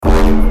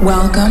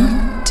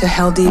Welcome to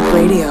Hell Deep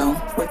Radio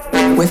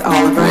with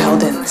Oliver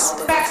Heldens.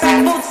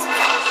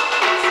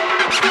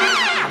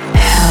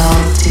 Hell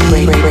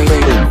Deep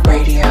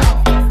Radio.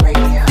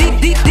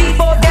 Deep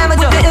for damage,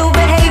 the ill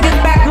behavior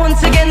back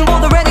once again for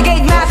the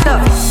renegade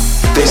master.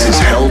 This is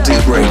Hell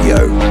Deep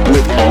Radio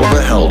with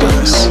Oliver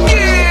Heldens.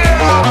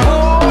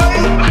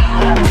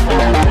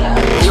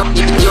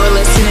 You're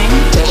listening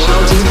to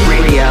Hell Deep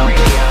Radio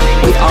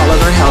with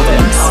Oliver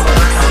Heldens.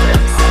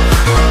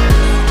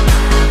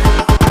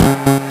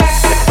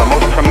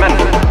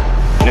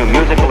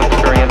 Musical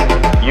experience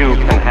you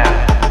can have.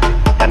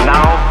 And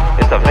now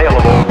it's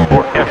available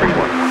for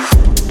everyone.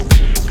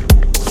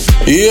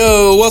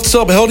 Yo, what's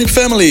up, Hell Deep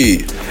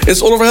family?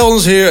 It's Oliver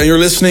Heldens here, and you're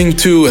listening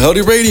to Hell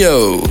Deep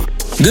Radio.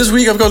 This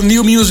week I've got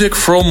new music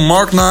from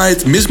Mark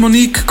Knight, Miss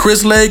Monique,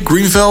 Chris Lake,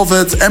 Green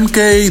Velvet,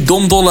 MK,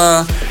 Dom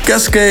Dolla,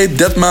 Cascade,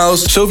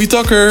 Deadmau5, Sophie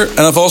Tucker,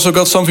 and I've also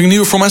got something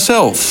new for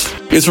myself.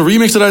 It's a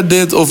remix that I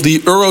did of the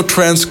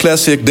Eurotrance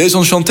classic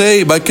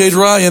Désenchanté by Kate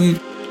Ryan.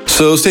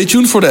 So stay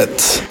tuned for that.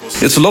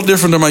 It's a lot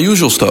different than my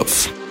usual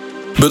stuff.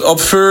 But up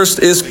first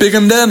is Pig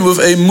and Dan with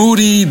a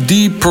moody,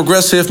 deep,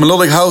 progressive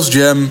melodic house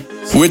jam,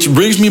 which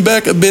brings me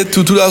back a bit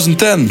to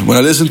 2010, when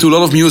I listened to a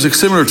lot of music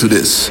similar to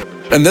this.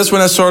 And that's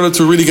when I started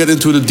to really get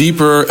into the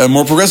deeper and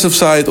more progressive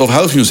side of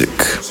house music.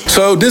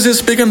 So this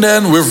is Pig and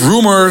Dan with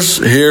Rumors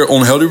here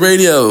on Hell Deep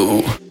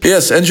Radio.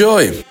 Yes,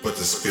 enjoy. But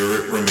the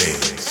spirit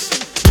remains.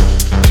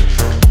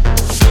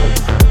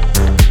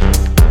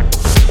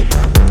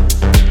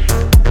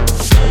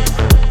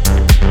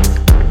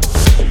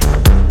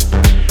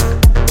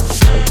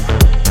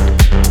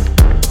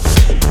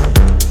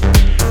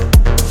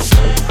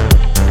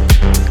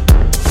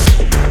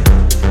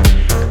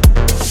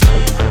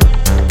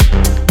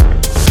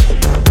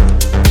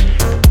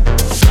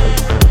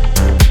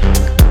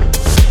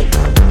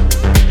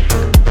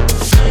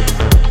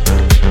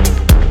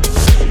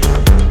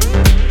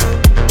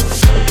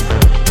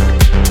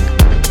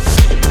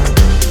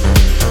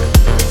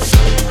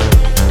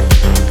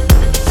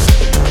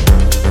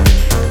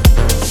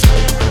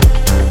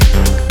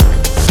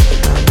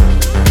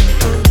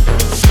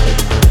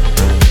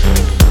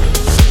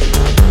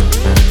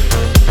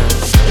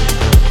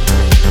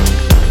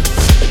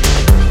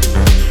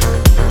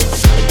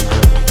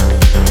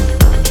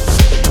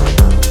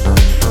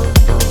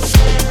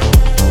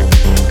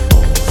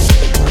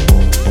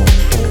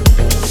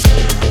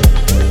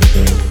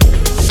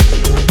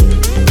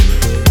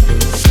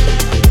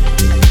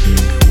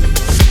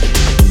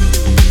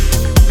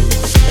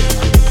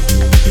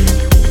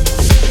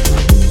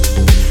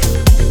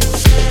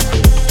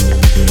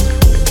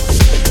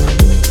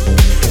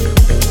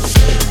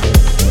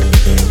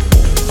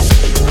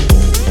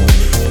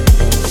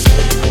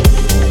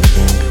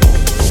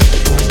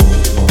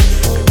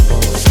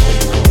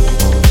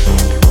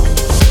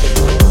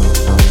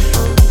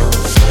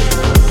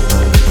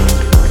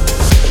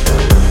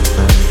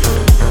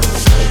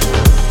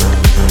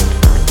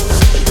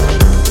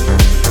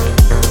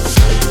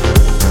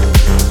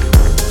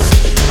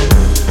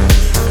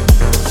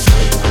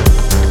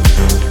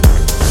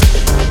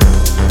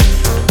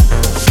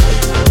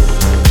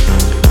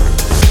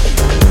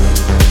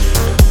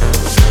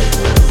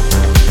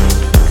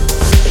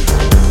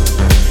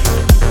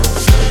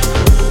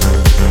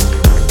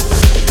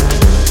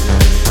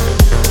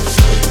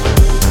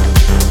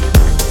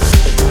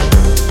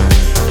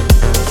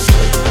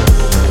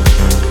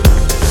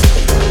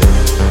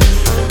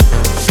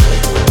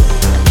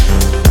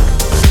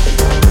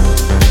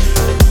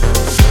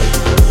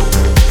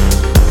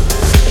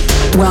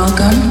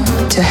 Welcome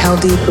to Hell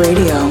Deep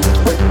Radio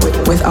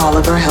with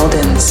Oliver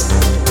Heldens.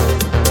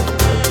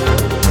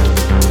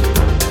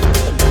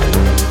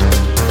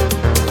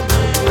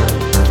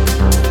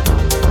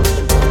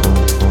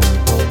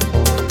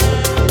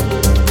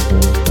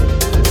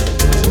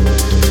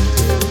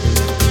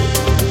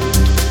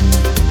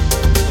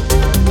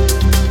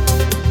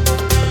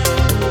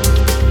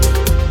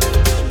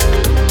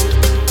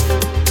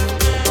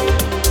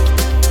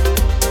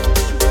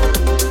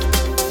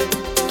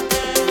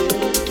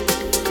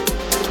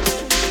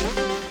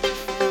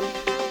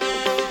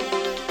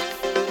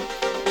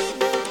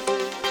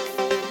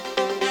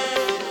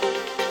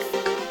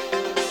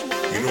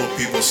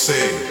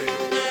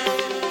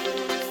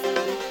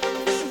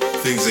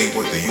 Things ain't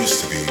what they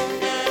used to be.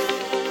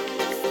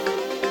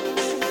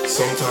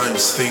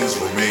 Sometimes things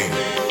remain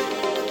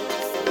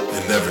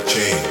and never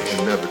change.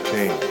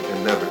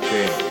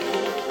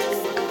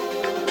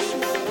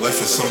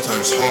 Life is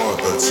sometimes hard,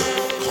 but it's a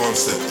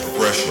constant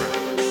progression.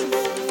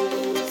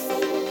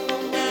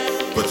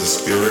 But the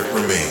spirit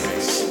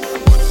remains.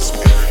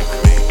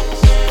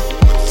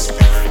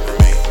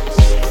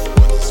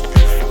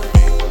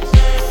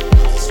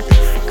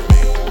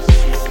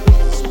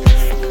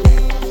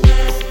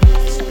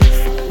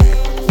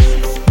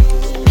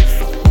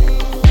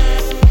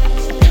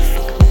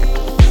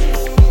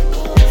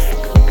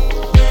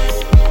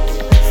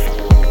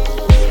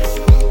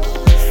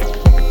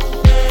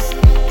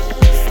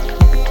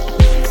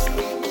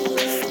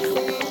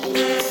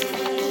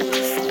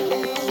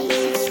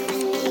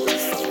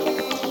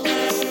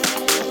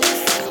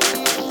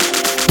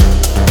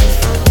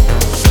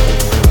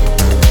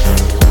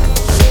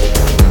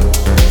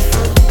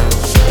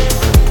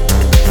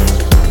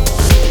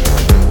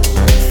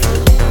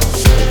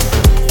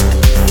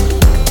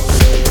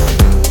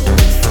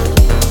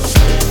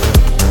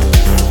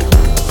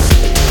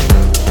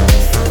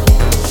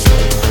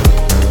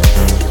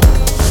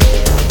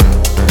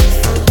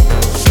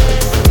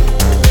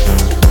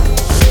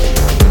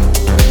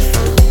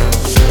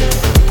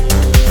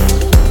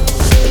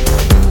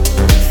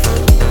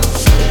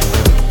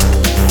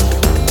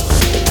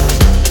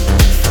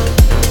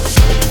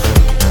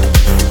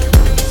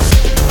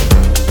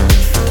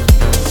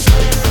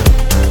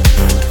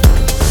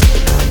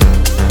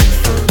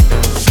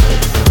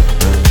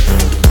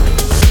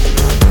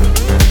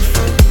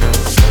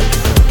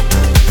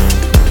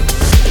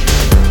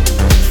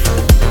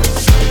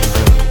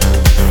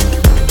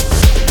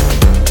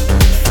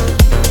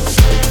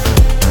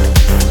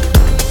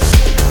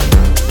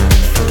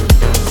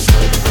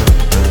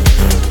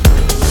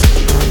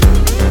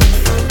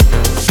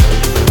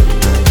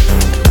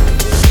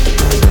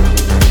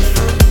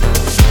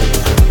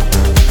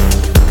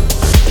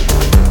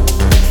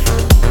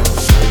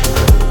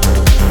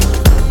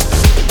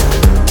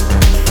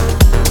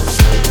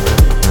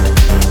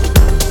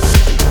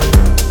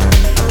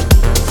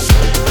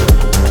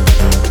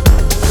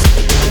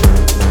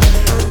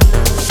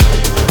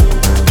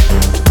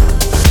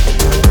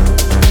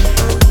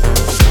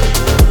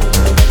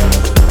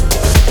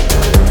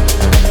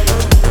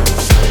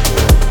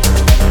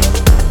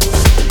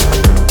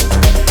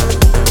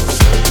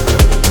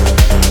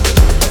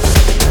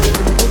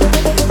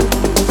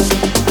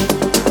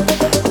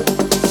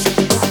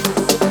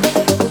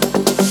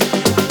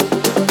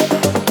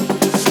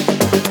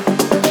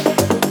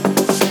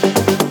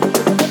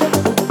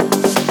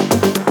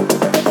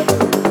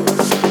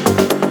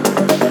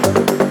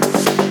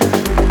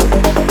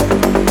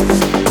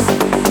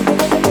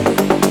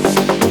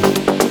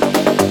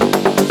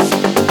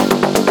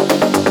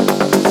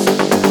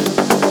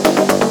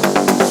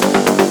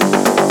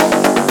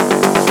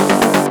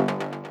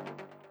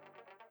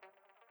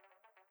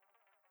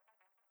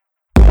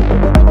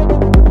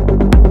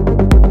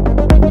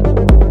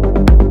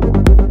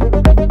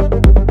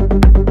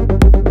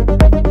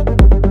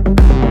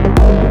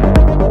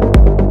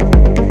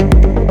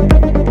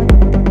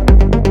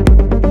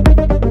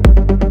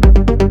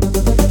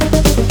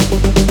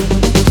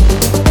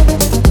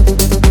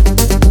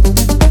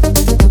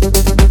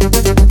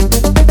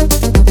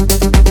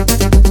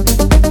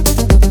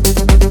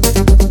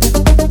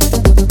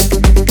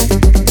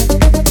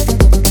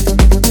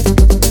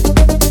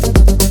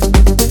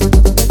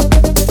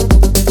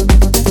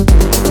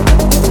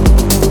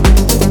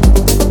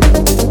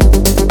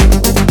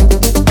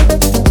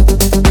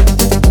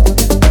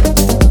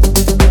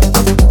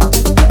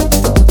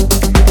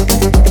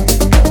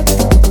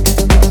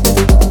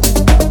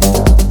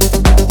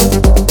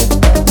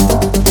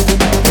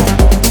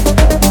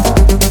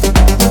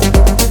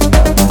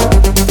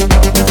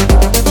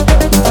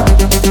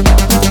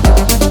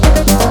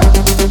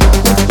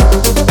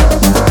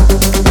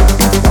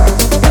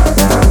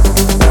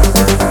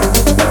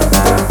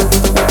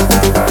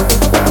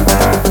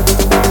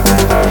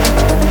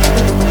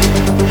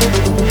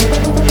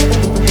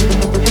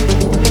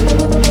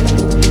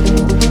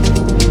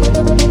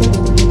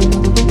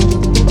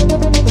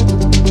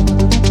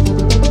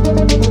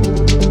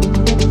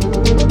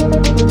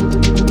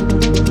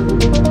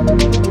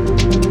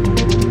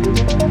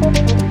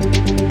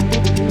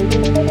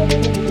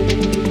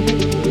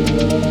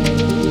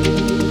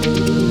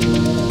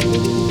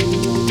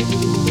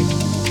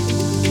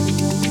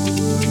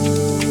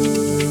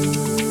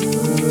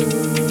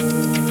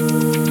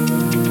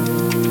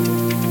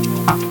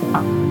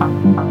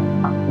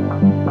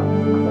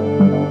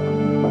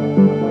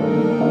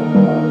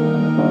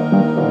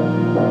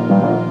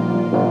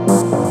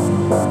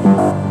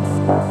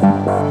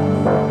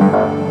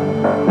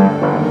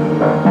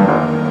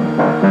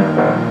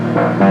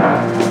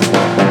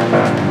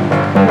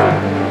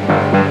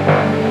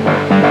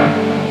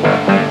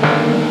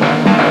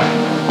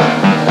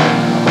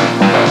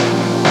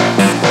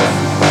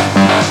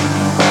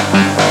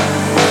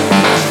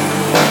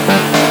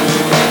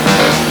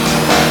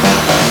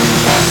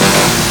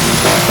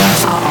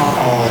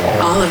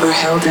 Oliver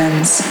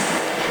Heldens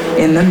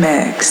in the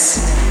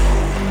mix.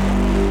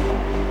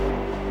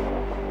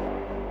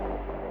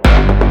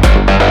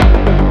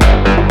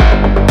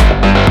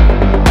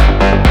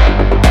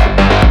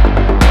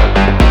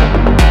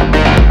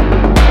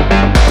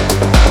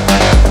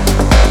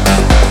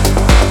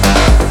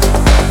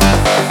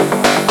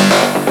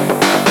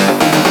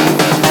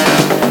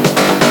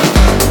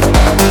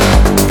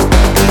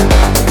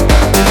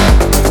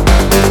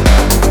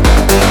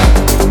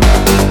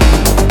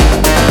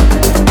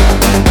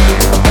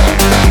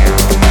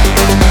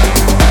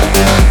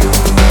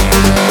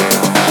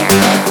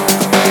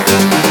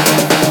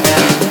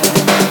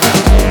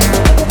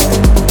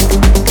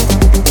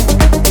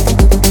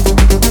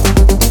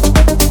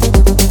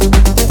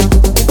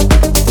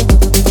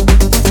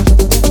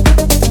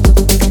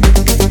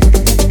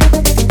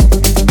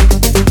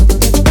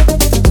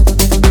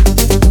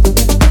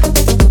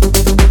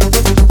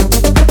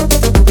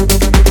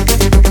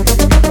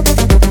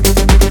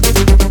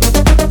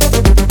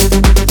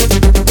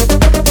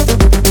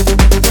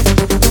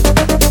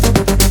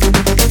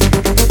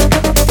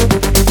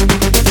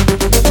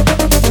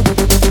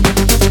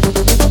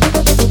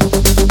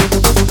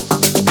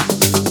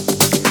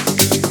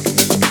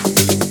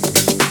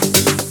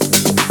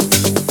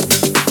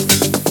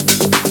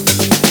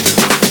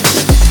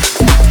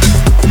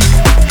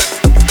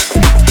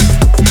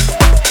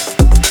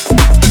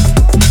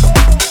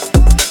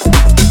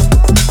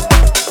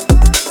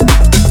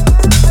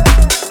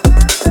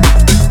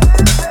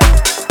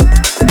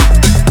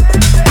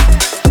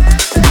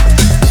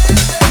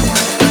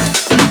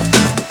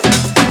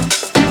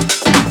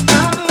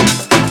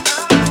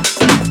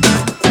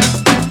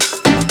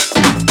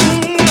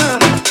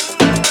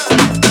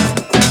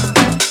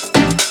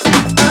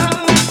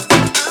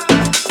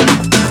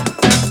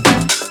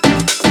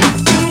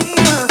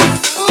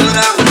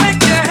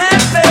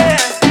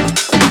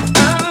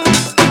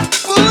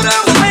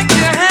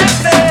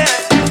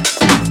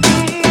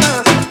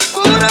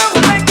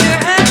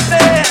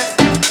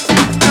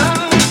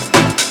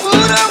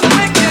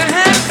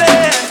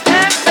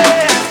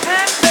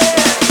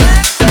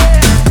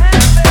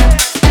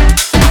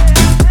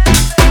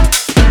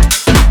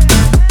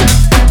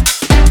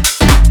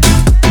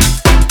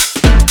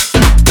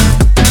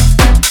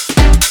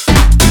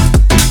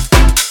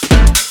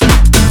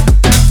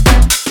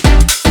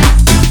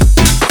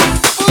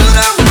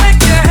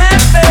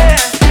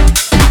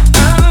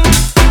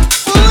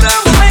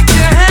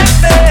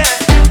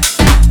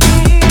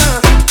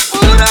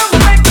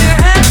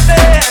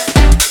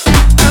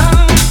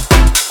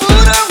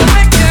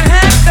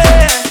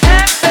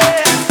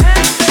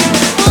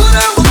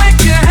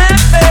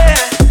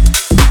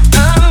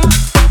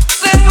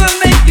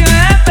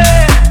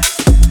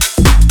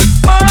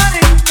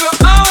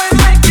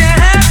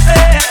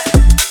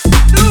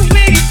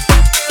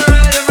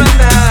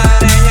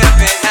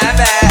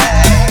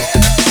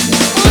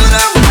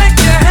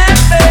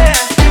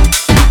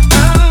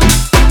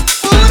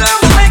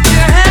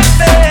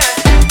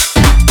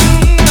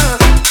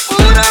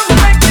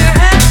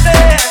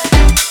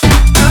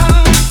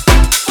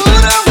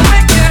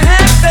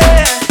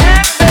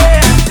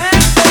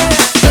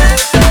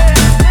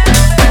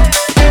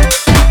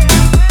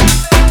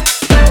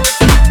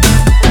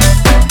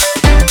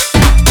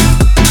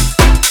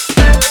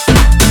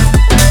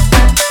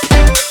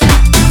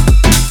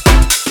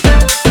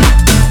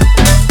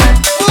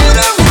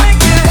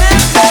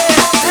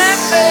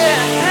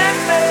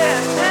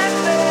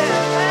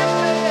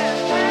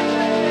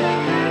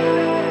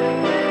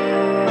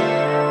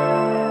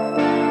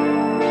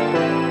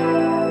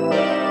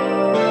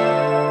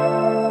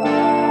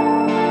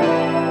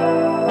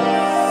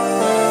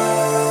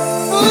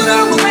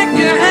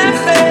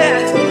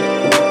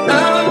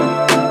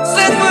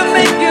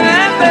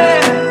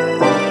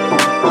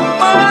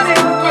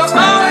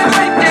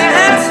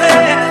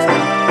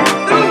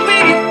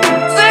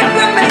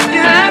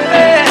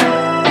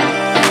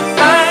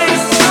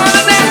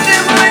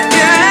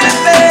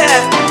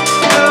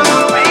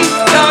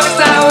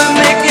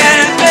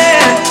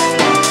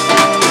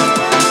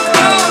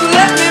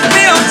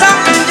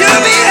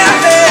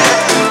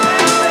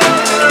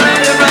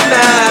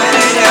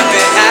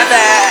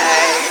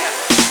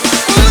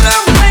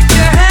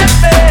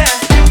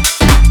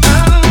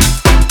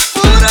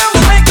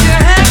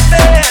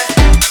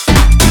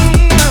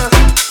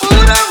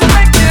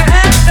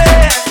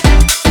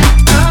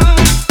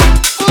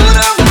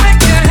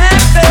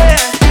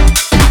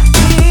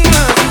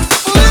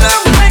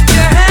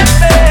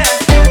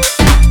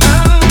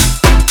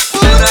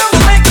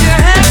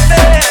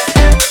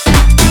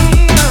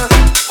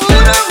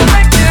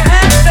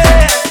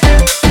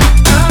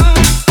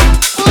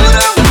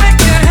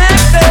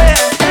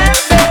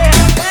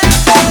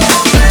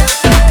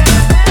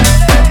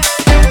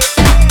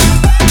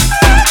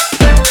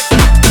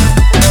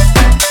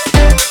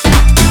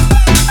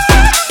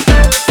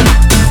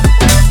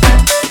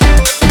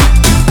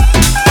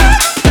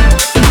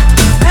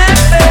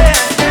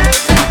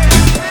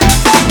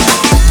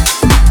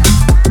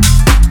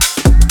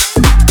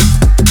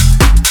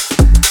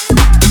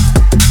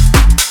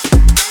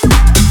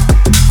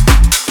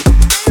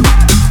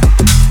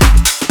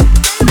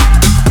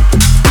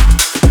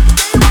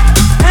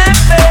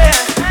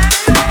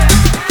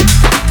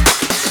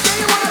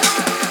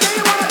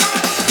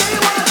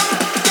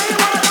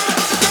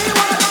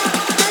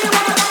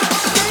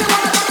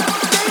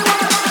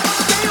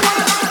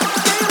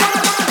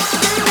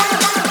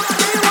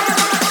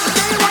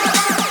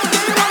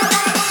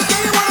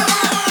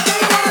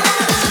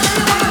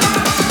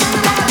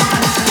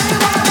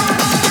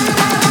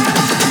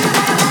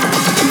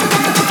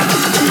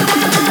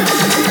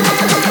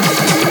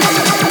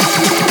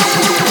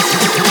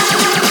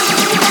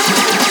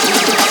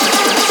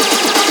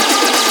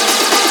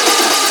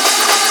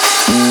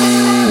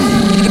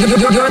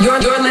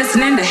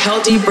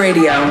 Hell Deep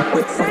Radio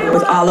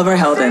with Oliver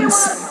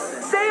Heldens.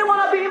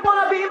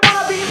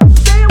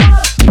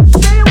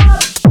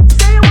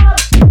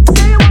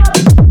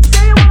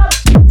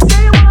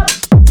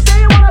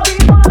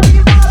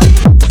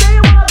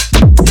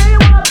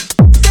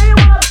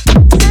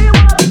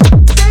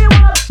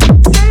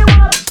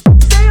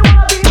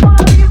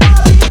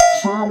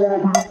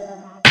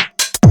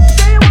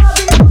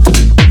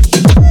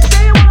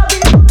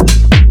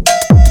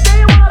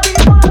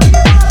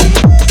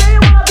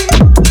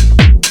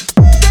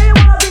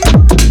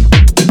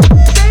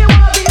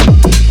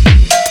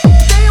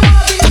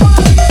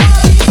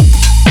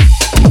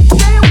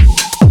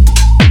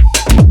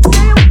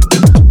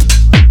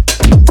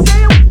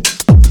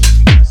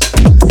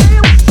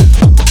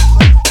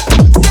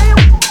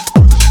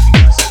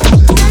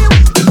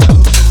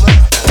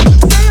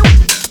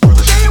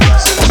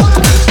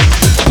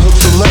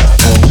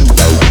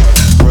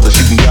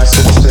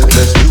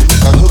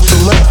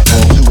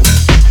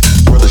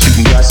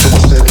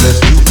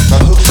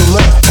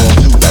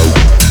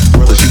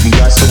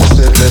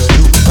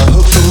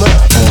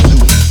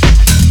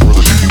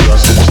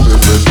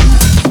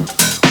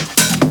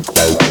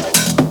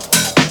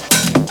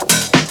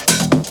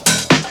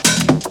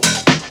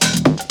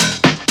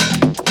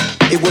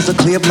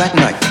 Clear black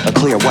night, a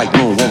clear white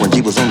moon. Warren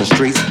G was on the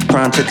streets,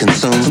 trying to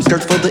consume some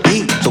skirts for the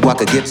E, so I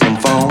could get some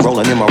phone.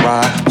 Rolling in my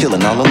ride,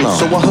 chilling all alone.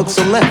 So I hooked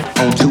a left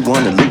on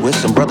 2-1 and Lewis.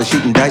 Some brothers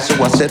shooting dice,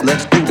 so I said,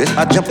 let's do this.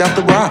 I jumped out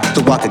the ride,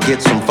 so I could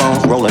get some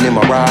phones. Rolling in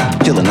my ride,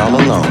 chilling all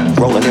alone.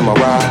 Rolling in my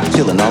ride,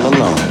 chilling all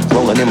alone.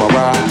 Rolling in my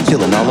ride,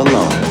 chilling all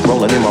alone.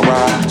 Rolling in my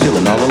ride,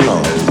 chilling all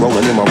alone.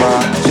 Rolling in my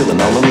ride,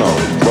 chilling all alone.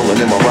 Rolling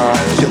in my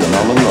ride, chilling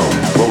all alone.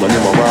 Rolling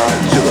in my ride,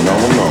 chilling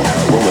all alone.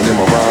 Rolling in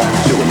my ride,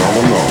 chilling all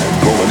alone.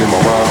 Rolling in my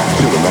ride,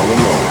 chilling all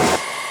alone.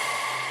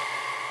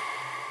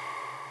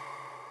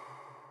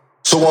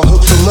 So I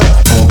hooked a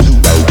left on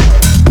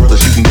 2. Brother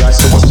shooting guys,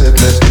 so I said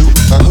let's do.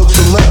 I hooked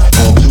a left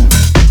on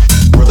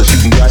 2. Brother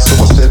shooting guys, so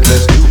I said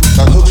let's do.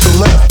 I hooked a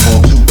left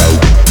on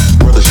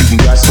 2. Brother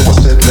shooting guys, so I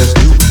said let's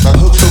do. I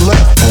hooked a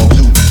left on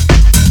 2.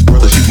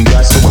 Brother shooting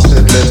guys, so I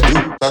said let's do.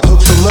 I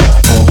hooked a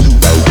left on 2.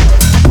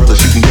 Brother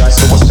shooting guys,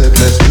 so I said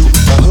let's do.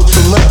 I hooked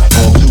a left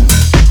on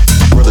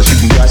 2. Brother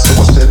shooting guys, so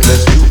I said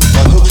let's do.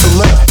 I hooked a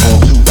left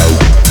on 2.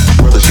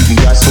 Brother shooting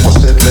guys, so I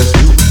said let's do.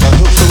 I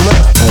hooked a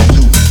left on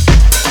 2.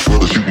 Brother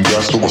shooting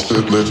guys, so I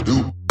said let's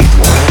do.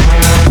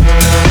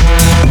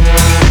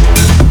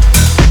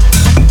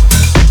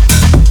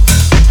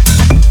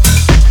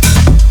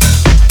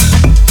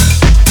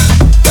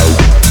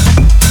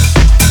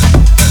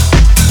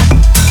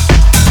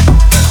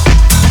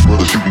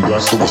 Brother shooting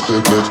guys, so I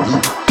said let's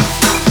do.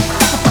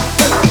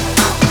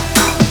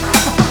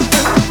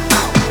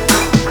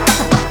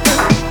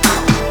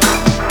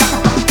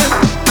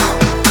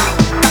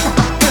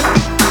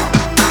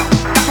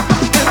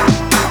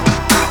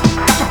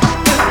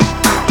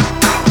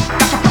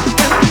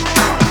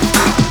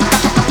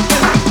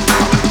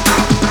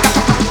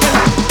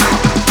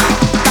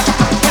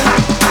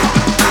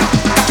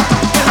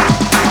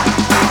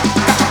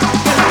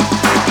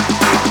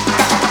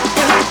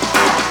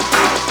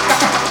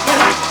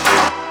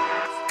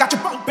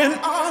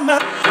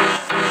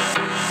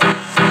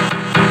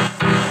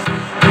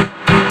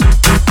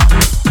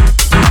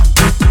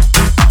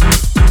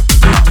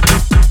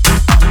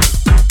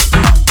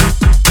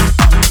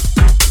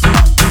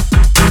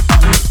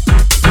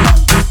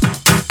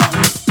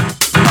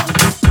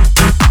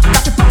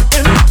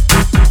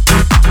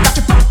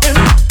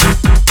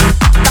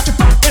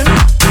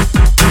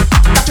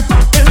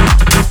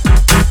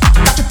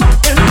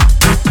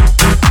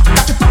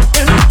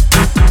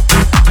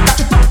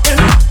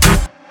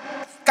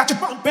 Got you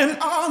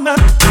bumping on.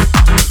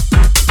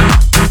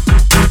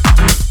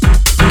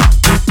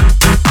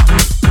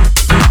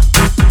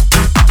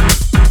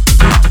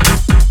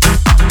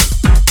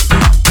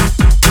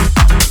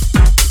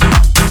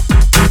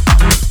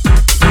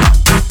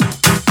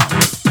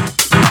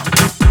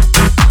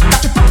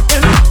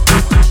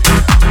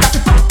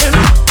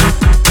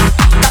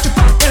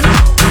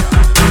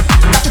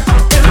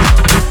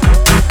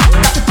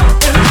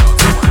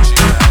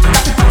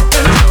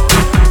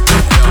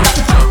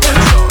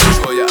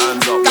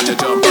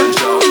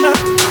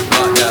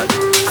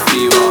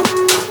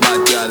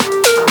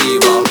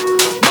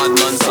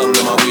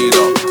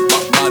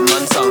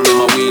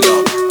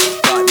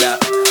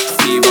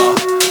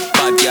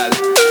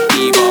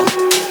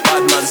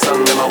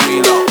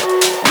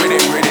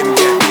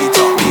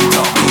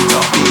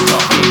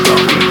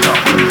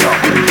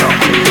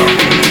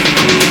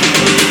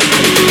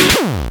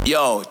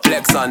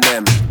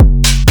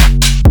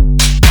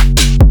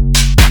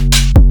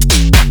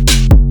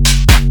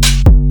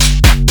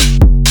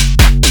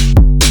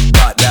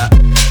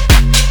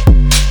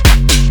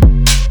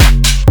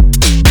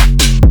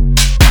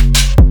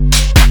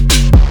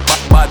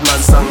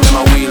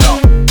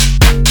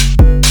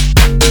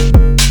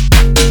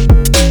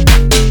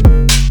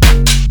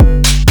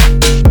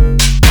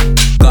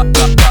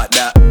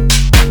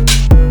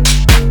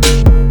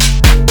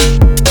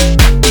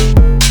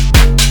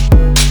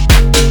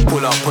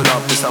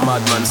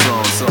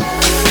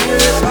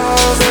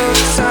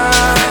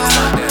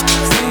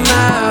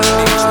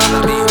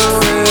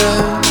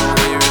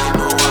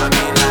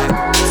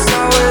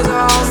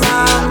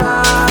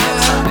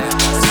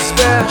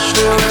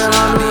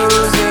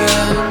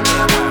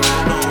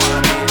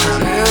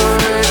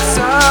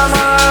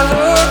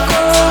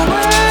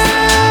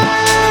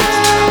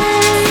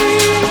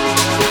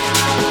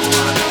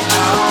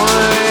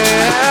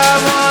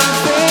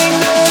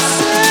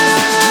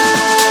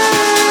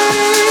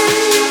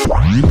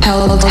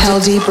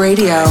 Heldeep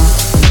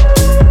Radio.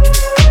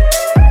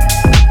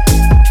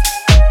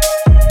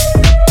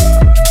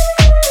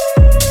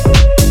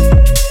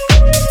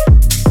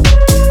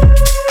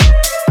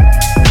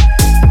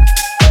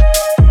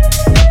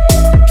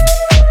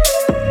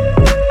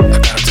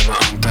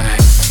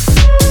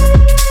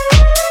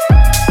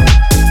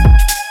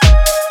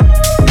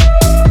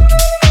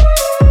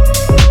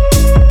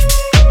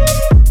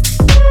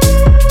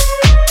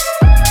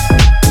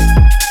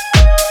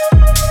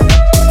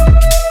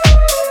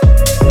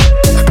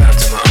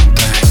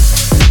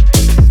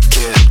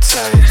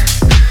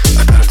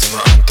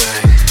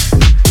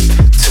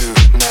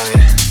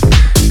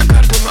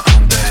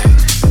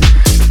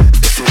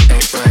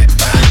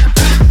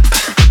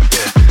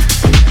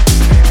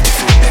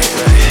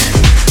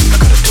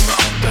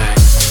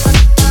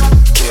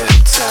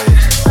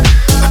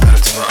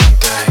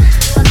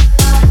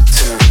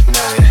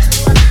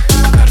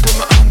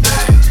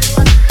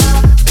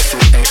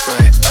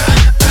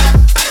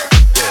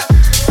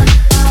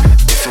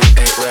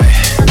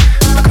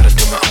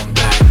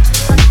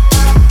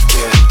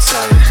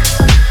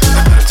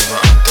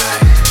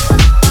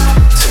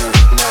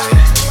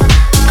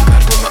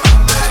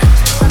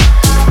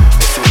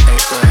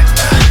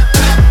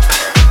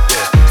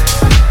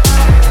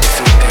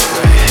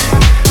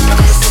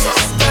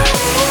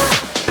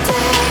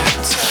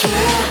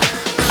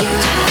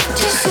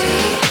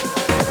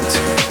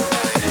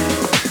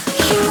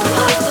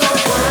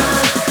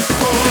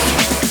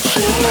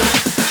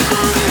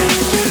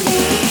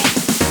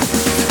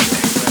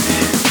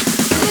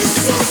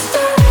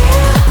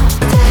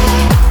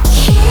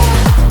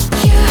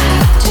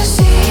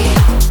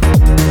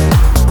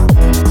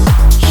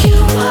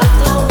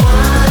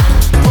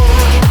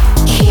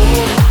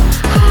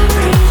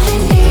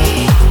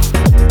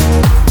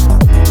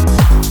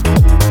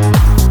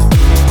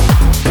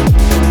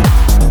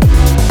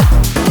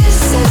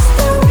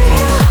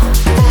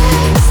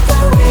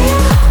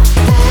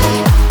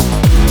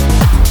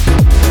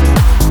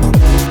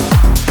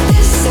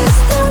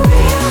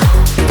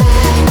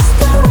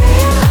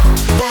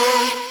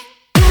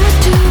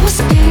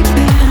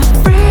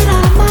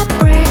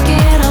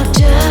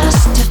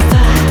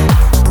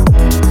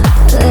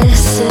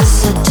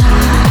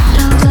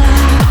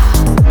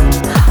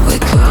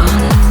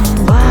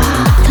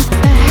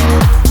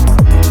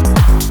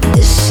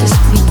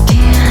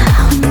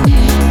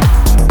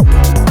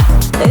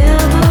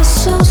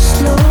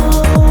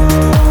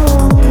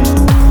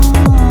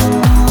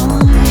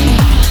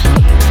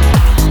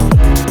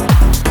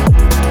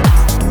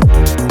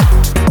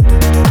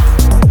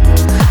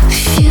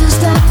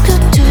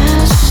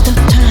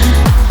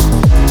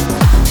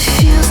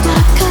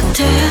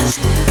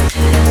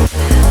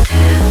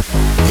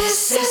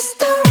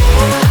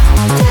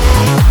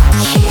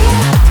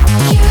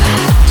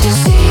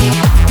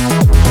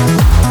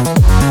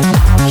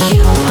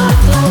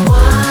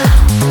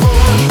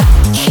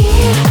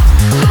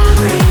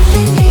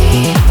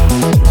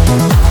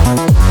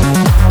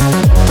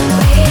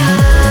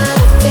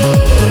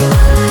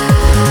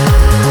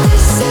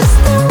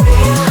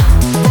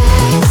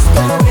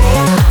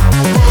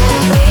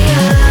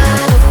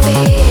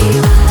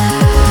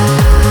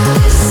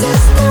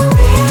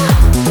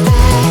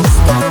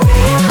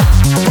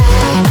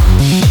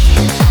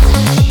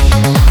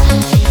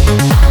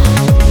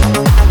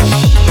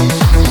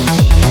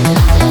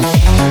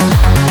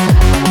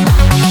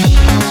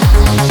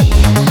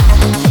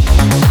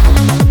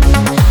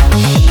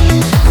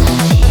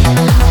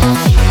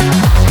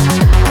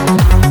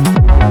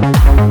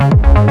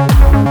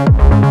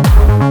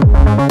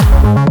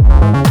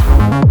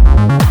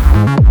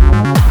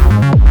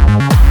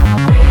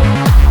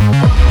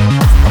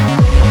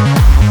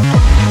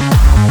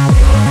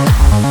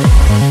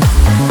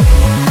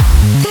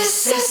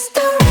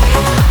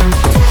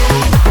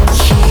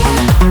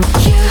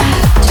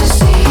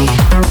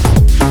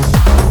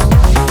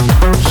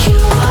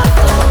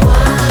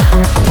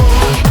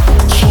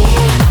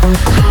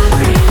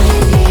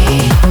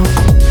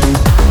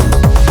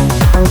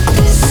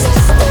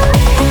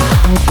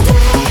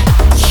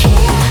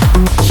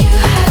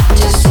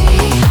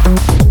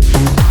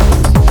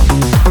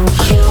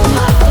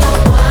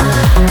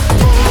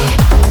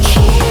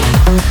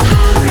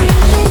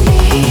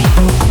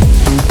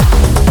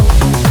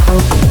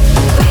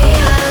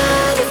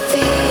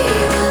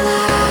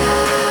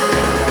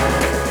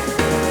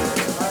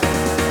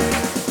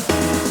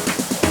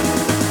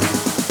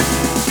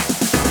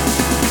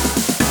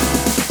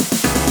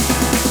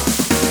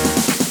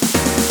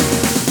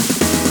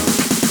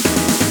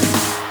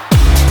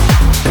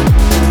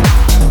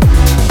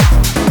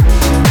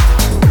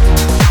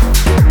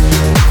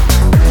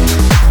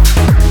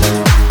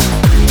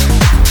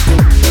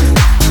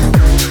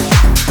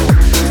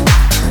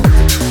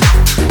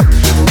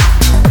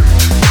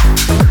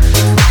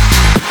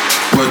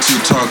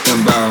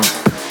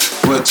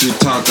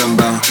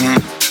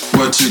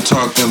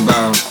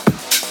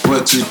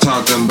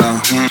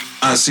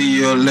 I see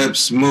your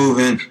lips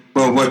moving,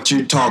 but what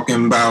you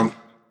talking about?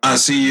 I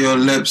see your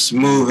lips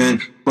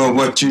moving, but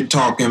what you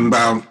talking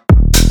about?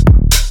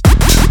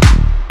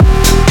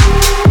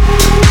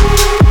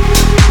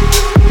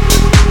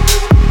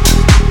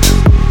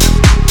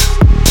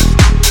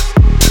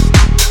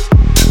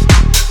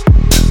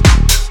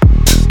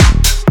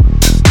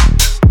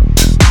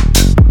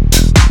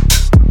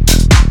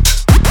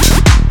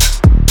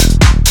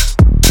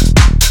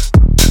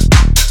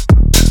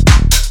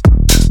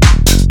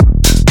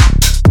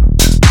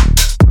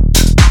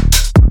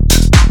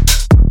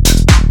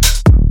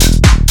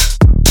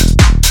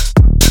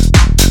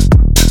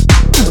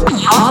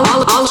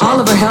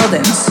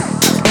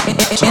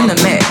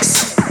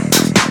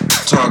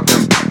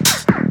 talking,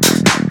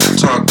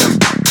 talking,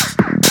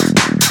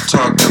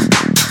 talking,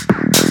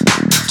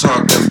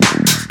 talking,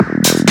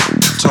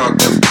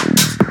 talking,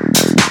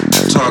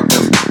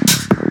 talking.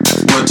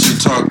 What you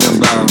talking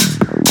about?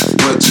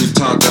 What you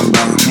talking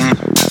about?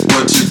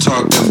 What you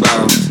talking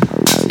about?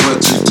 What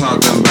you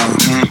talking about?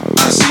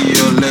 I see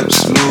your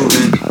lips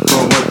moving,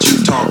 but what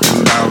you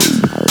talking about?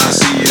 I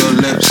see your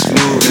lips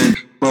moving,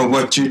 but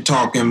what you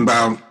talking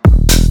about?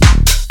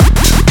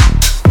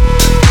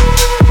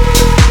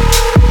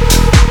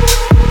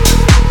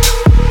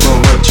 But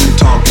what you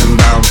talking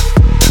about?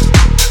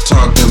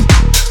 Talking,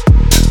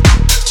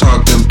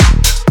 talking.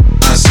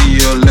 I see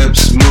your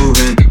lips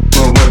moving,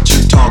 but what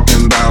you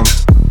talking about?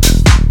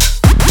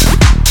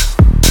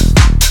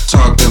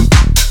 Talking,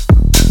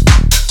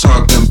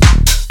 talking.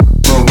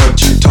 But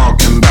what you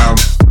talking about?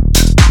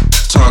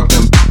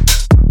 Talking,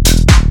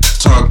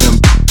 talking.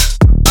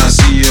 I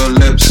see your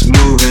lips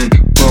moving,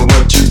 but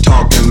what you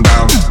talking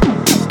about?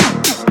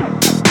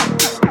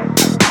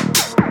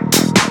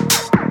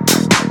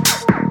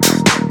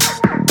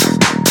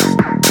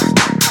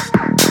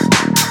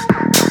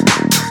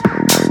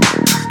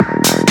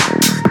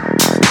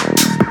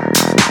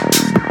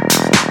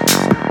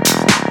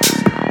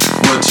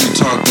 What you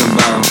talking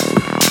about?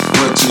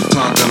 What you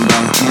talking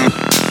about?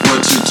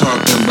 What you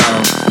talking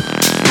about?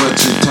 What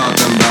you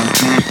talking about?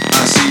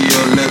 I see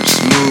your lips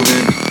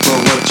moving, but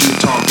what you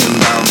talking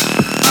about?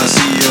 I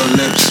see your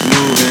lips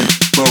moving,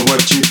 but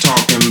what you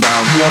talking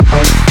about?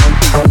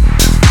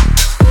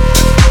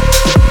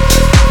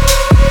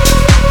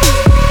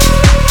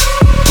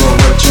 But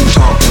what you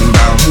talking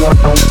about?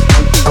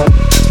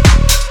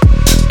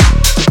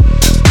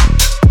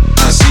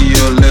 I see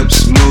your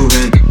lips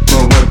moving,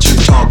 but what you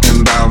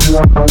talking about?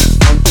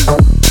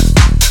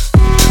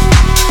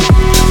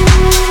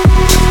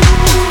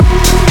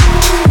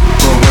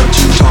 But what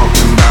you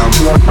talking about?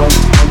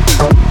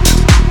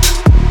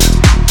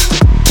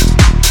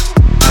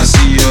 I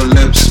see your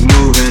lips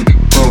moving,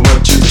 but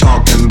what you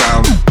talking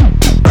about?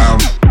 Bow,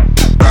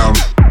 bow,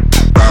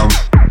 bow, bow,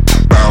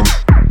 bow, bow,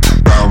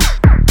 bow,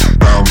 bow,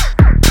 bow,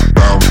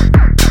 bow, bow,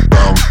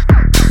 bow, bow,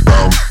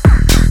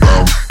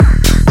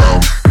 bow,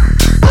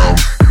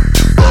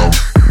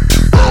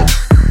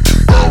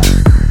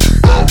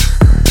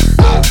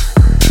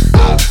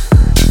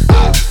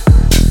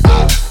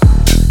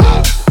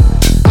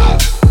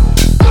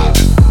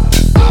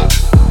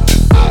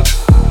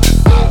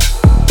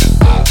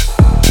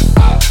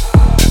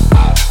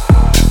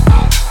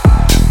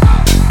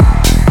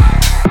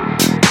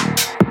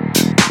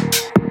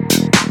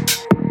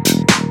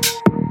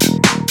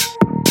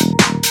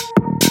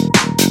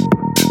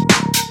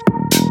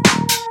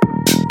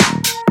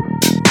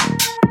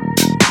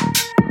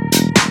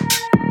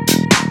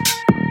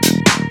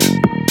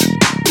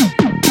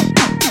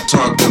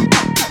 talking,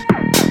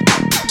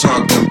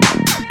 talking,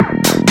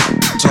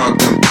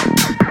 talking.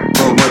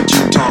 But what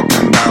you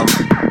talking about?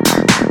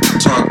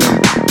 Talking,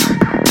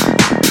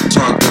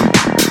 talking.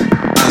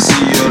 I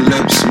see your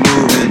lips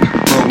moving,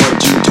 but what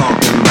you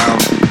talking about?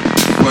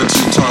 What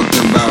you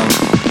talking about?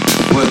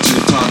 What you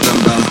talking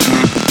about?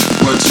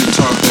 What you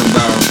talking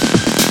about?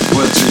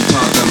 What you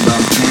talking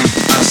about?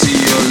 I see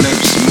your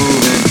lips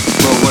moving,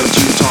 but what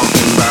you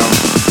talking about?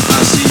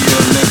 I see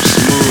your lips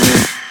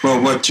moving, but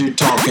what you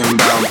talking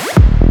about?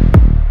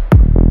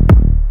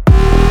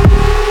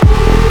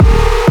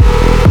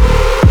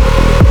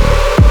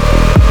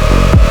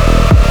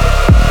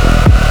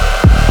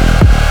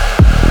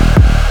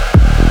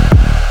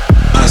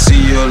 I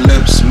see your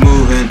lips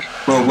moving,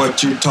 but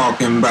what you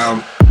talking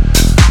about?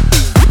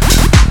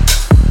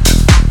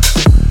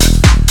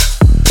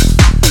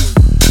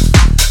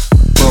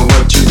 But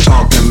what you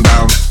talking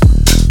about?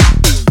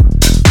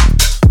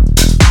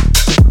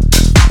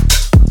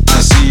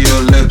 I see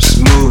your lips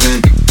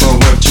moving, but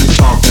what you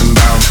talking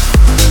about?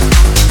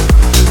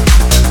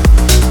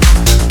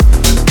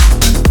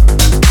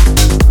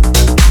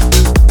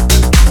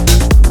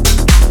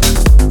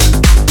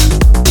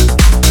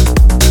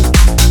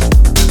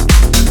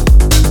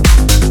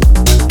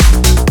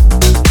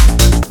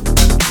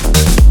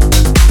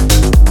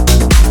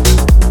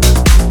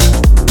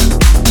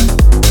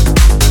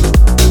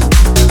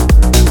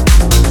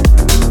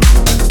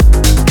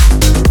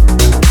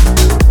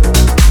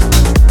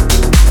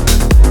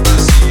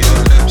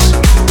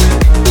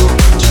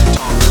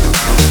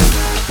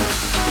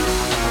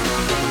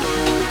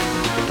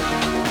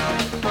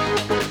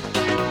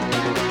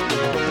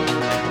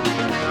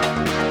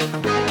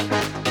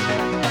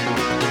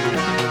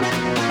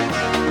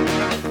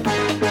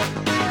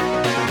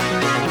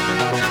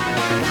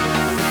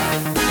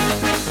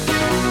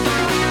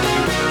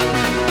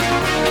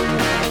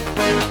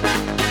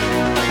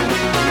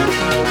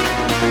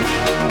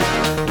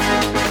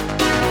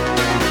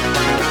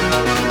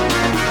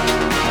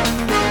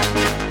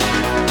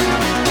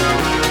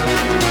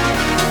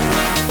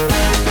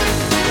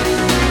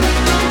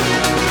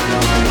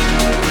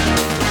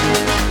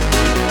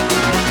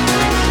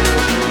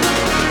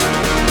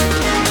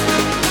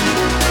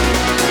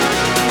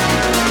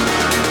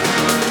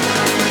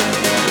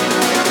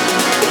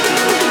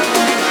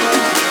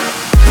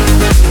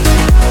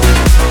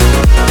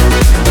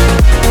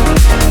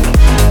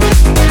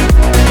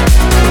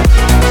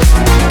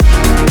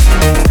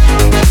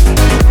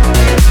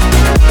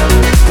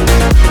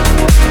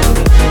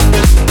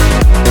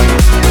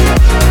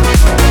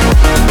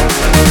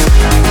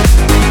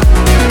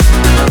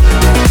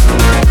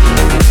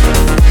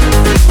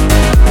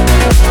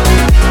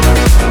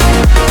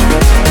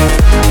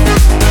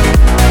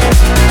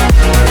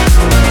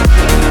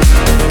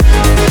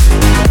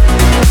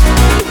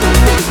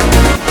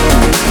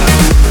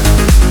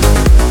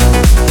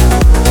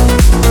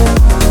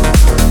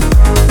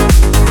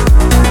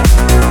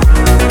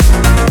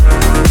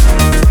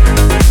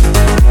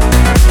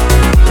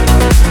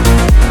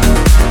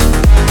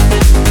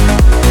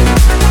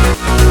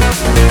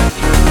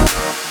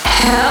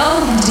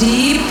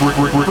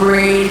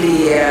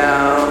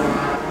 Radio.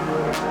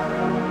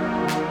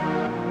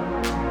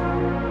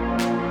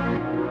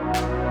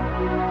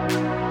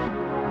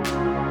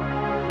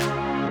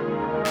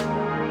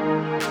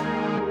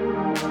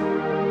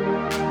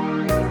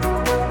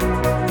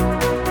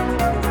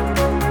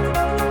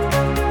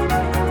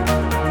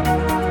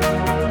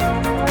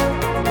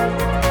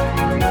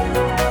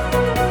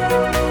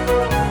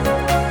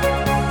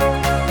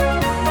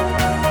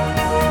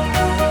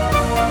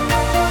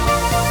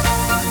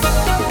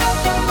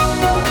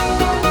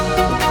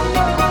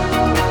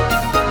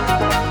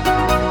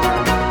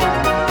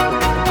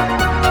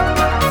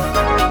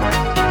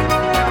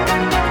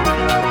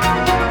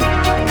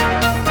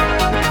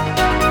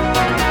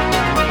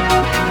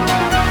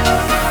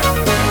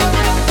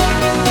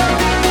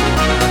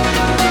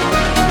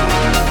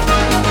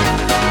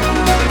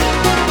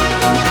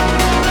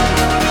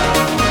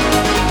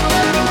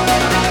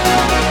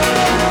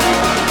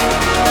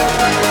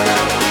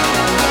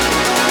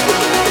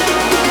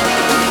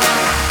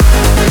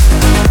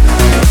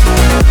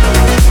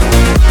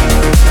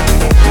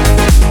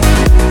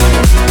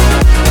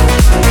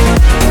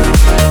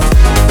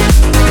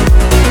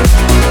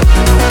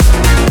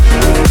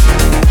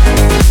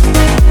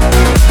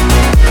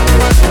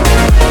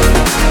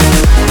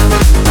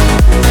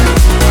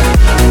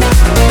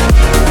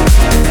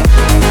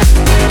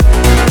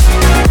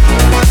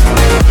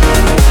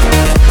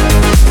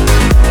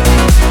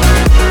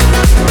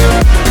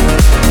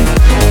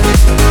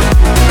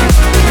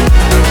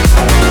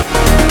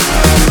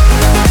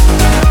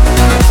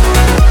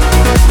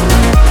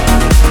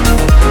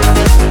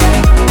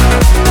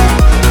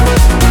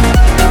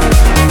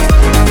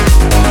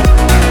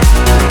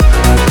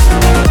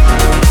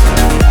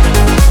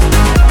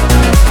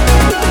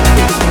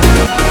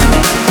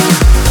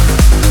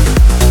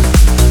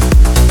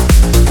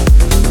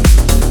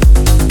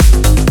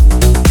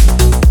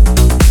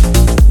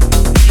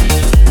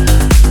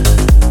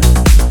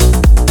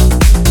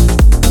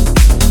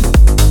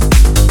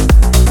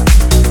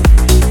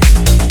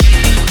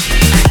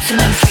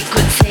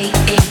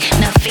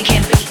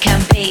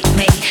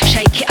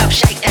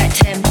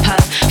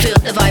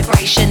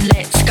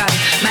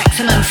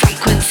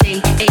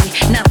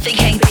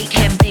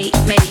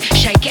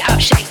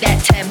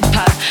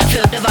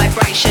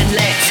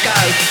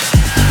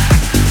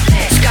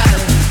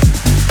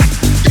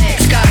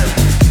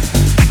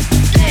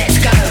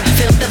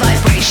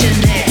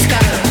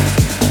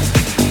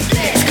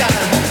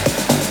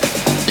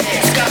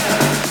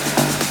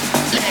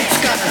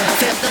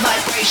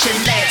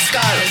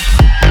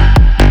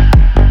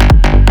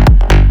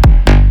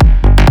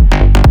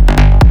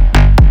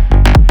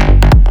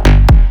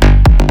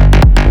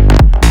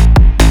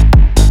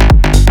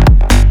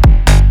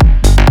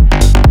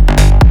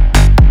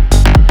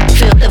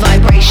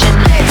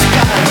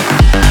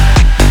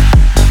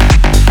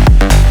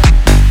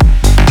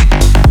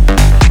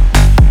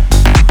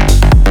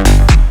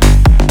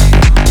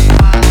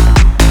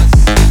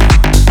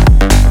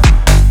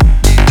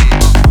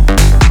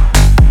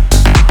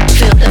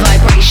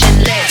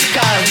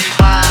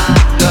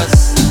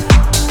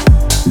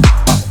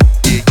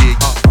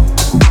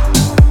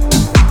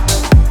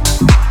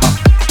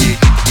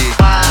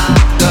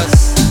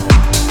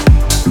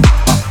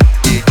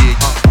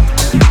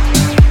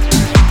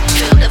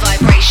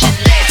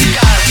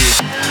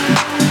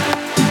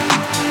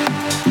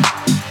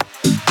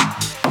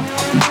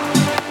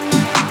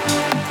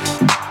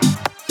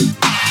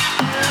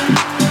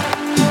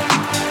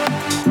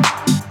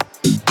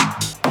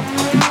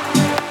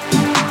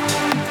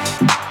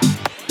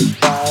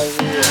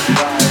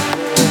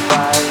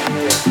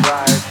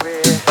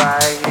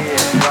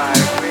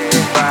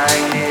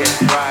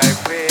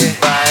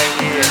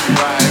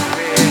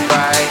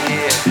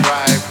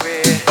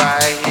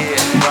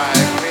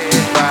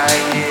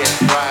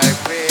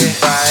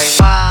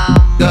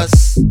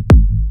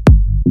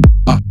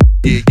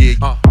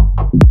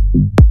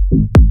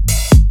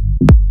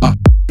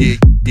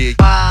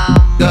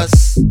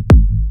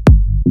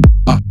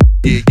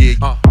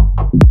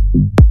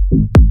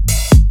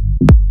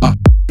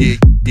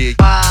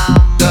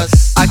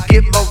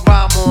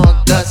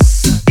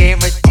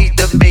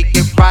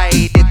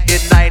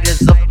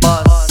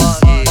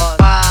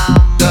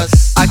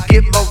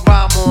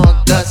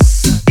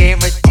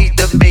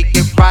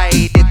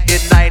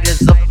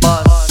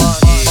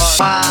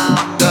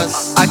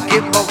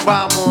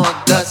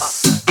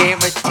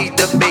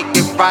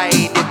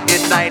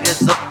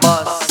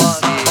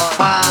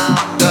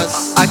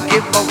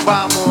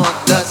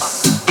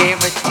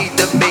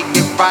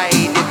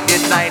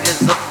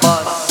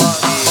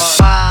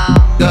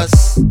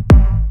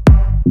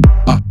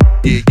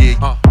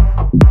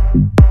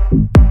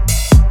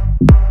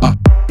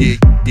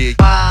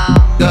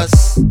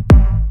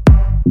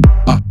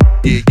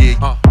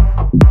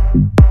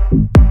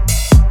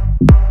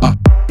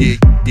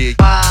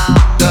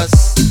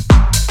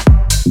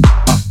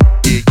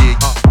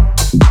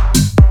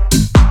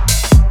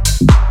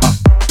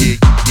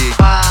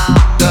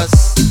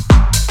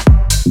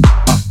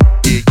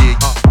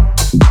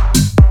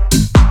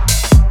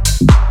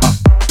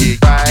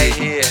 Yeah.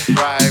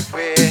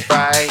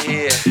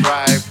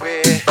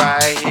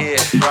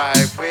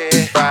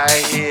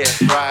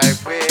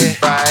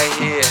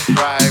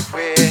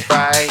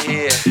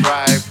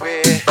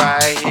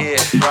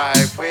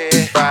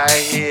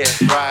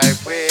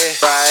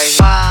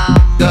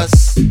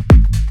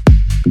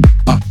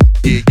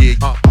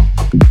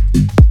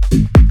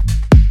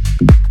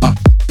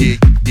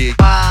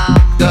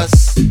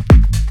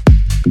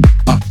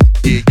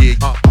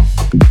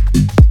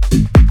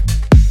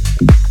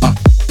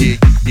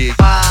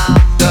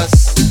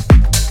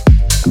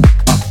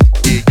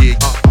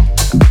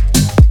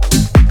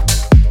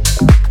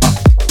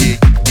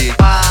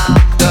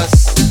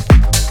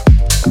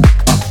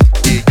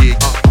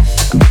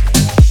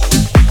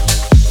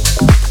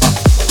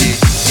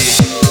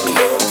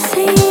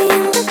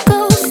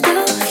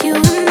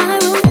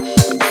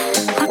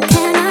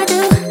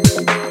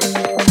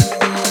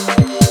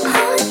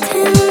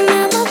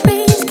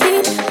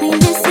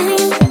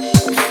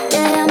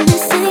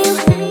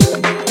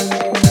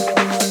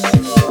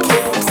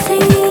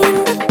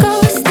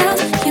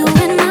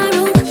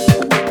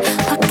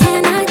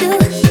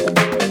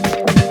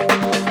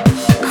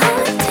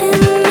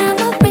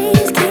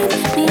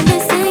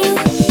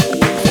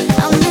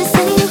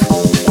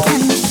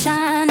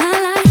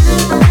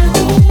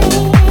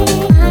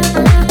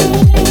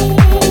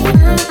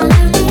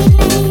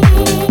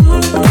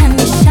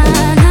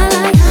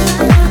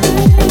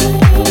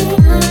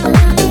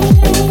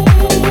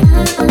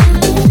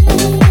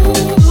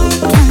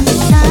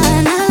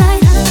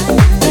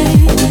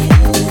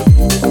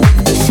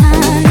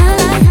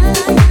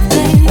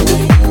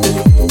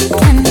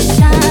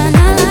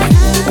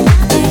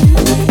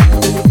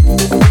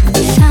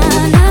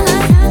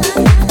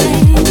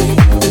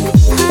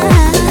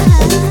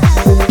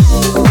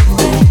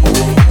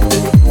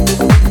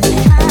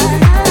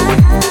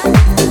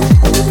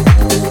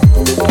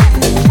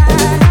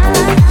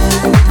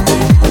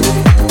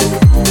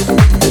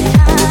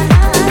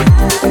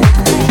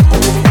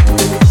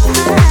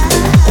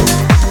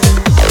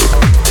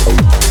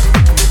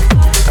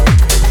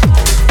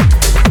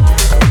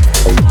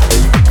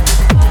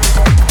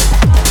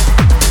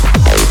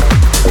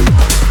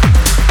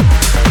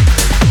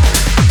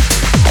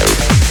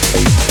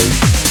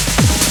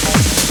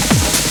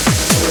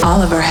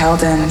 Oliver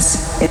Heldens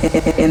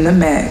in the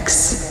mix.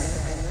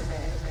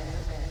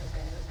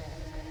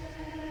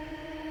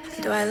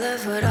 Do I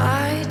love what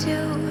I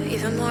do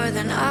even more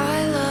than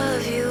I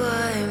love you?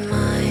 I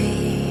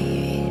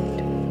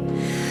might.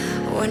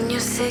 When you're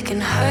sick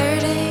and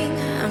hurting,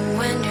 and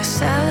when you're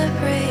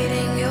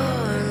celebrating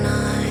your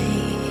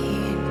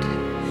night.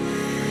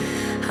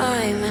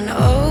 I'm an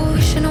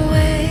ocean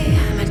away,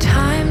 I'm a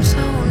time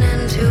zone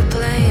into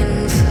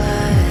plane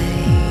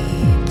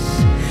flights.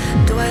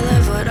 Do I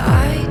love what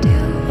I do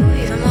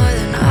even more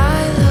than I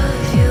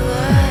love you?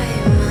 I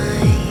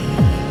might.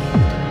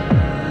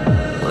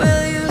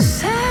 Will you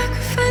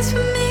sacrifice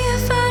for me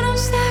if I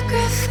don't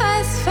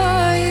sacrifice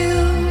for you?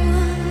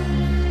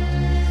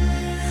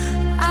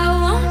 I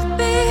won't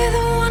be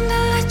the one to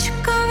let you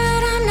go,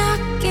 but I'm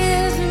not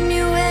giving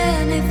you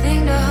anything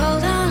to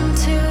hold on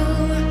to.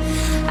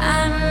 I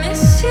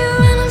miss you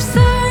and I'm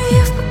sorry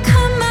you've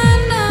become my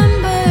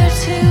number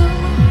two.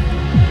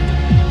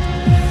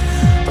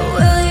 But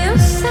will you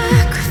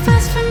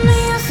sacrifice for me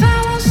if I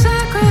won't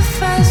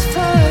sacrifice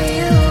for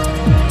you?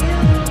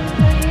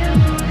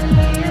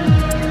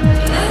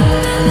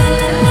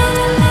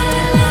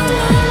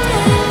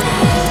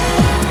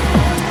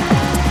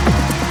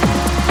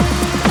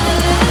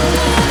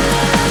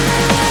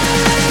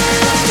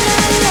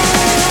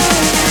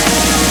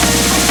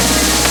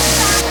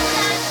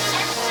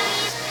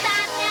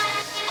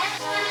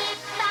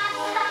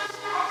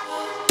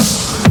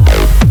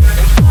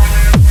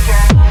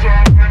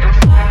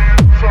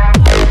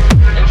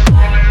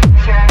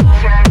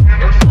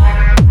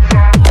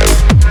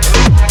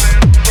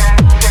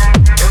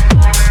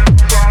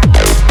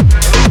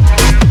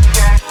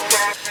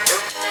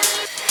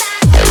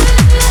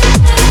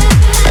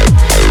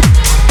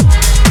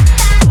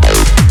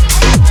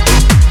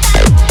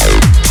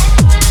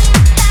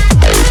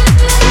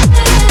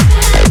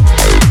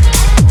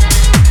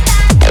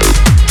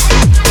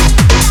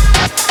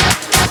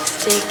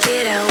 Stick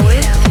it out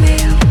with me,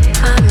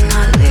 I'm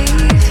not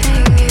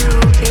leaving you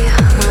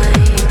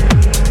behind.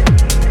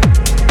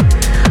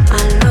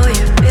 I know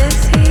you're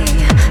busy,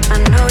 I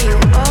know you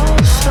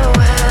also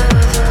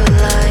have a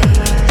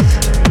life.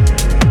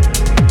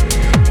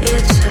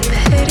 It's a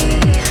pity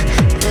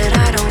that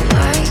I don't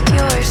like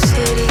your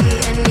city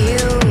and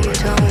you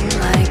don't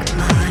like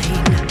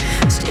mine.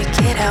 Stick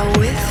it out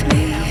with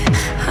me,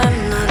 I'm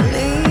not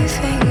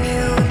leaving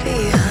you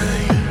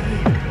behind.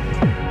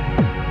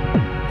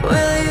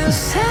 Will you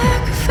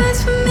sacrifice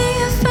for me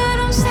if I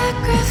don't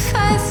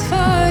sacrifice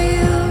for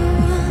you?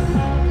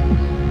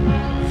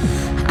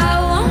 I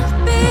won't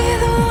be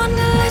the one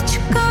to let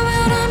you go,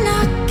 but I'm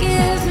not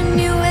giving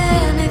you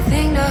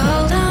anything to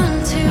hold on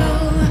to.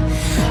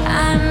 I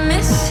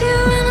miss you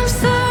and I'm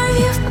sorry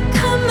you've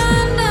become my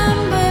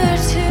number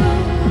two.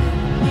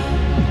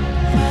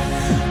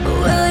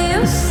 Will you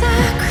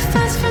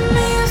sacrifice for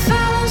me if I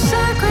won't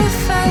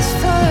sacrifice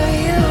for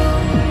you?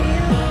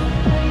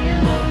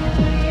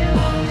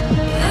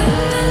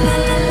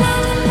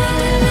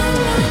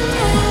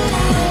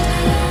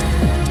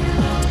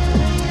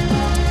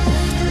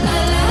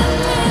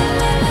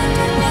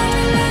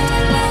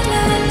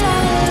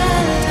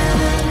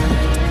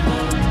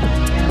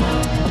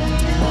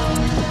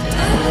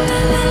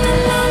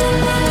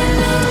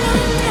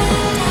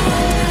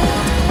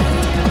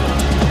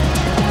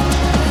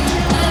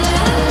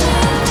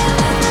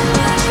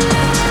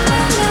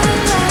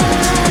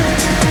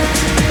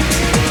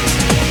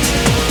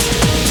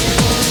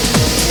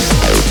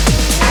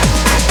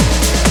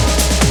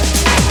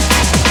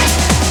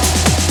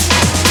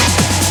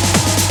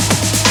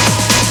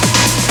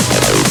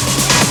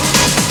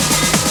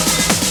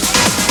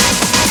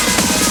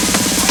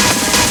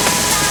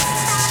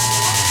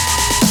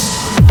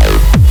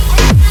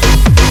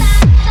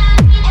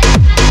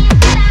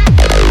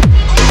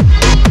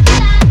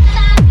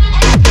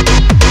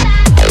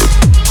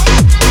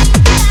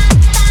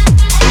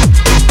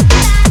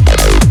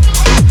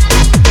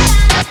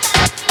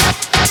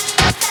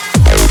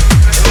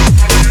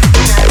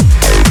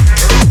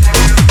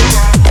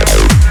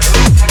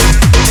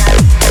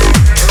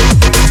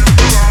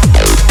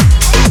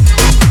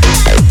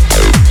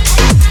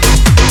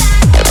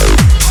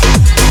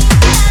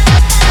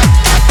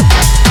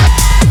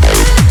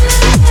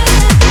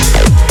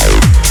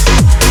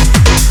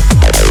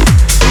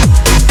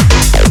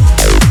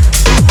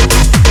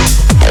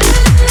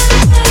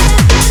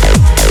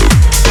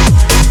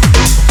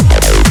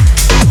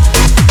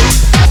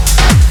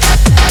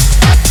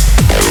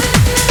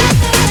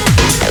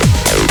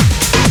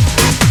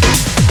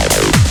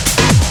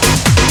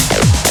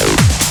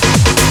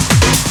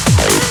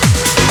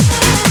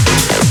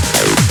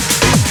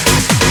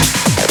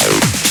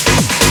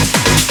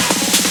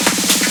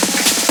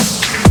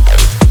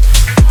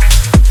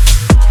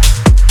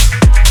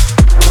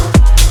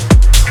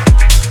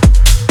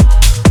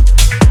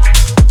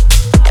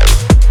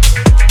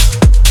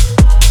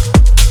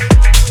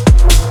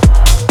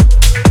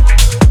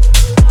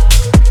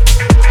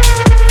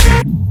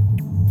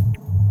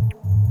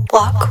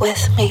 Walk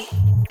with me.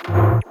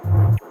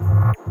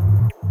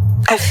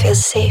 I feel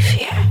safe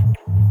here.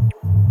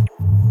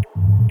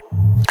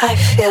 I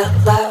feel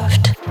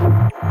loved.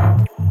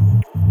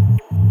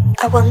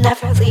 I will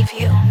never leave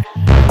you.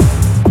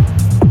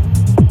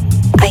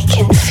 I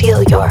can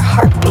feel your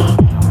heartbeat.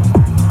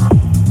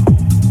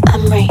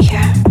 I'm right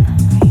here.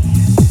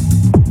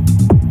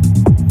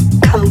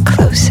 Come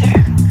closer.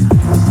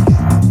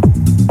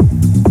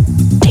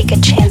 Take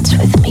a chance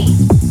with me.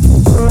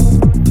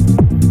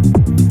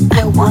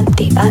 I want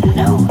the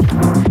unknown.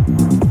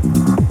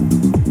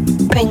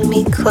 Bring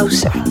me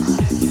closer.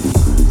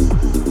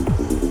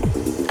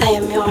 I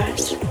am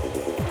yours.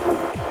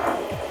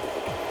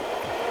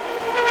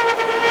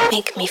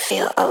 Make me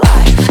feel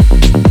alive.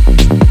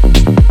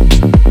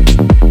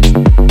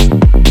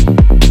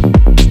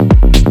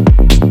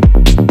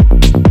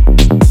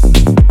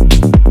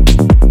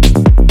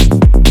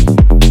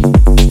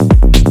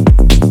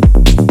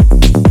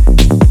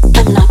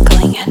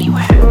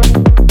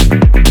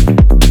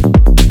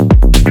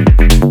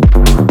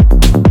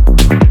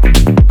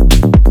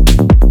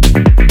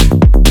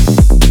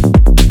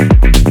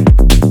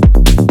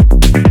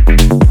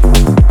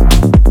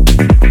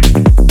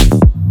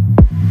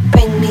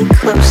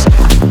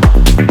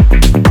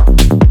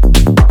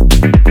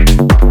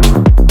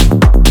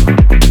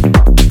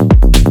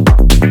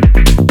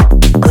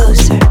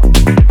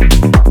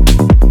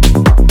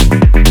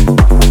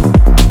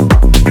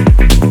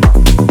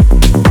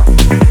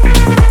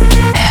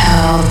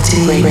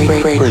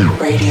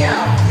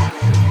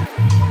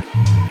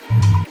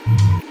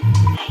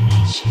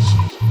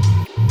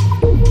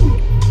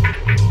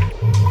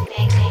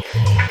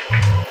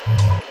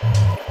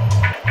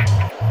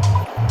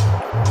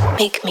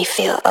 Make me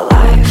feel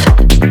alive.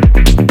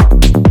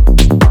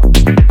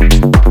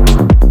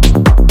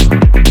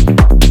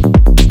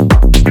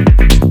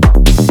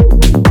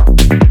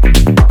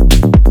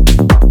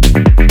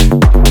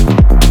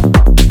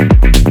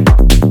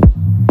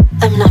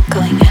 I'm not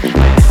going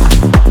anywhere.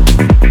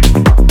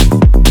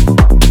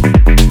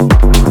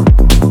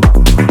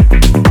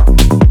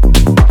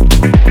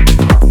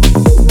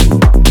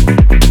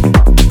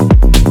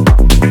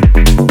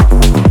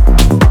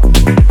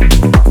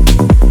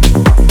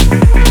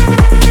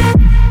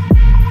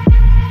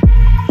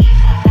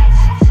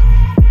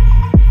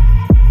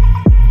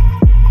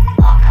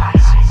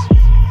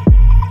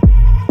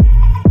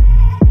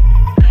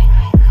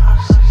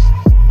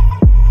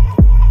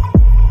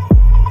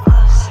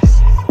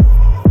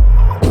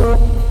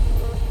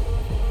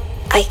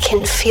 I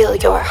can feel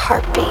your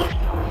heartbeat.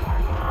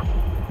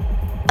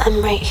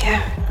 I'm right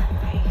here.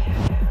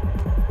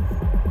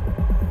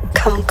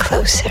 Come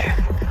closer.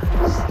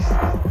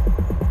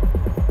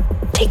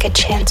 Take a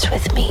chance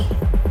with me.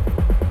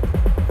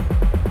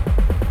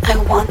 I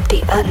want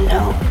the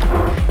unknown.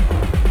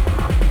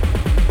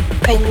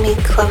 Bring me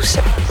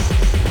closer.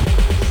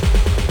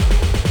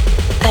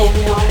 I am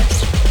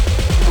yours.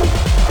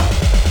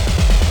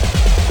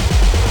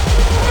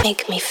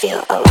 Make me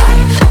feel alive.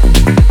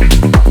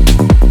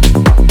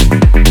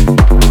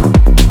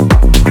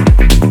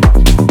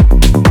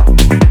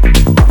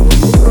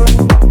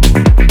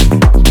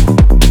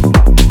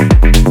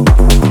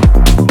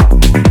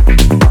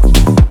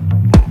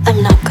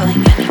 I'm not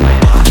going anywhere.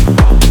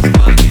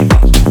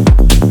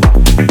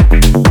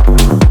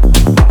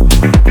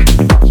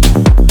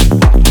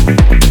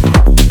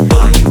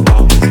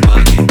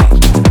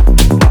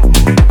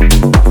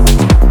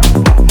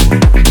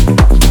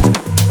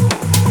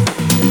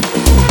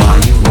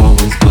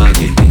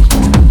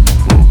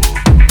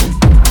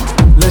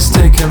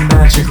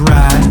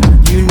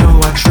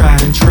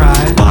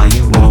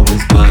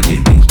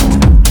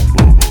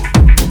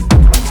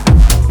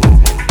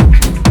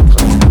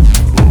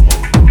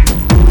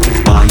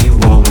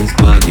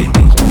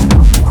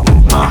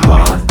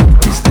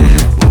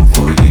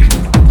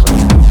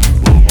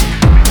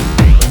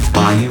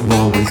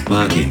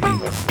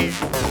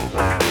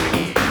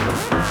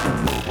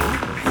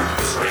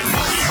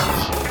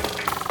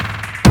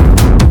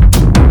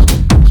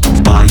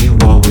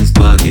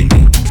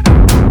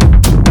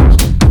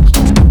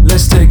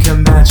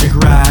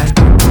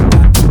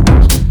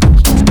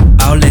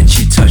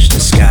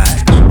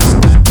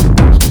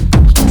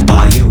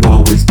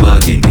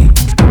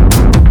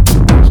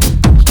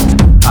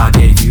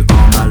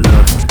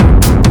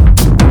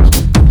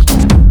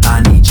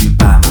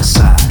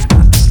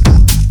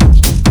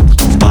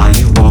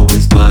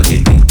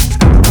 Bugging me.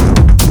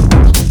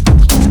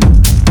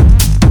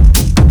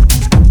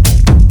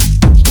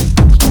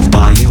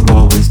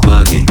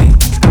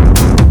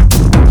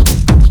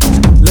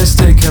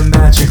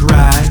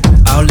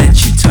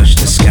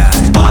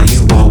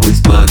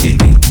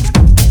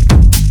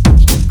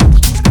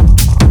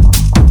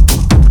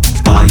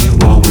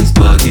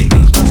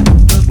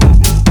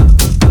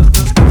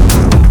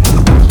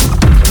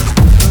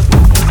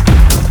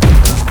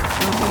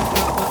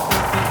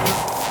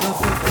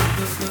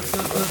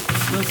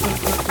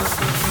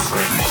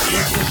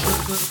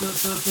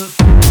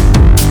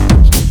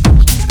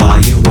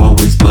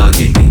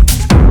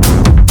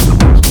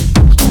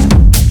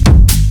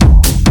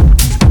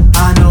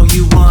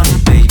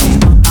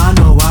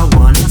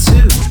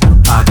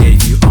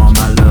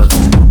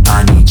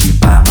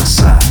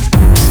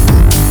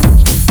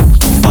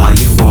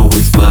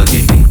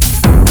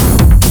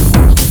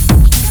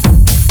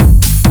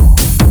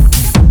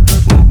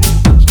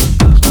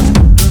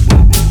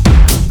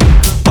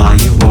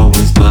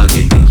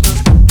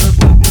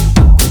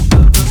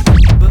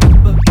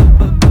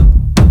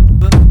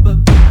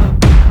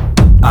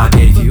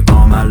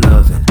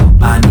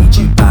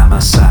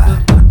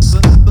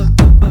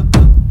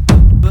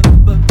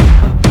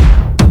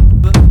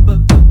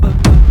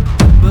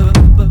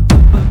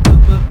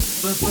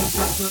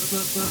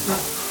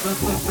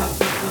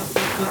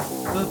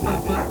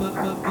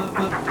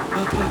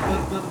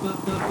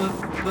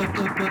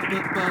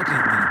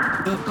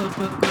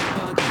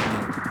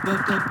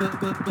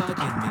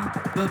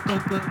 Why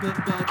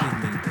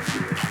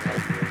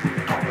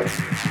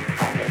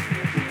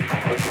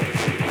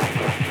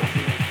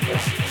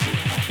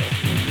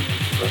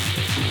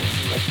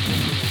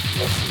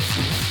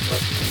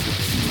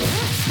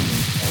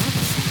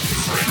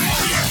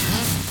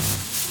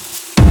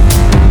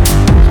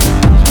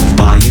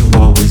you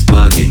always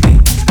bugging me?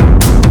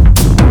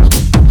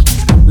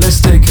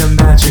 Let's take a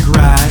magic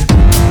ride.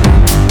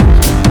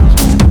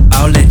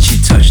 I'll let you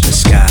touch the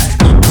sky.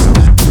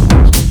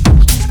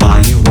 Why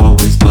you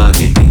always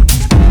bugging me?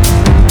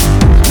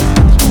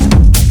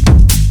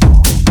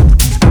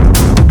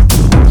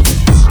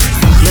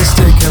 Let's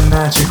take a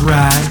magic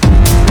ride.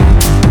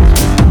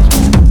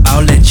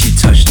 I'll let you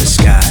touch the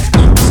sky.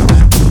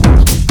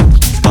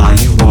 Why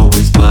you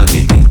always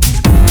bugging me?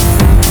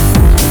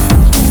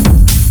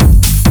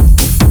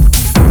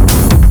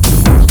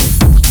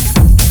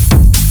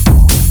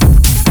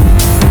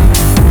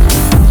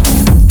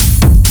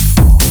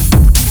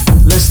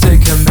 Let's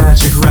take a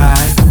magic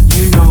ride.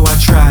 You know I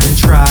tried and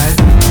tried.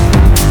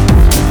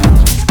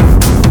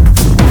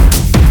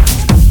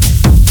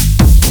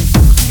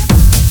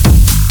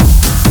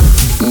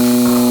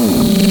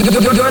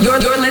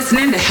 You're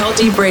listening to Hell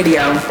Deep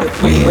Radio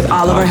with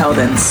Oliver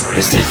Heldens.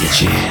 Let's take a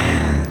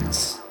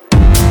chance.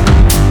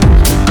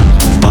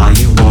 Why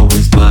you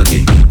always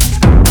bugging me?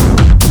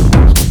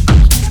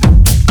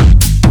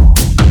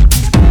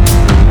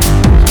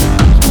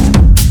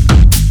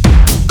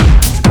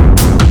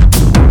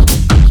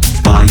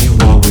 Why you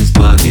always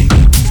bugging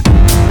me?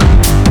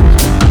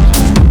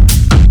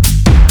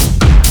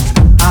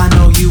 I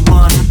know you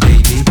want it,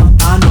 baby.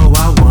 I know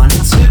I want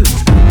it too.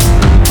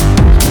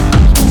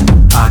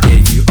 I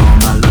gave you all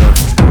my love.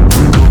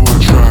 You know I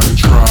tried and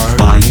tried.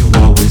 Why you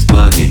always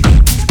bugging me?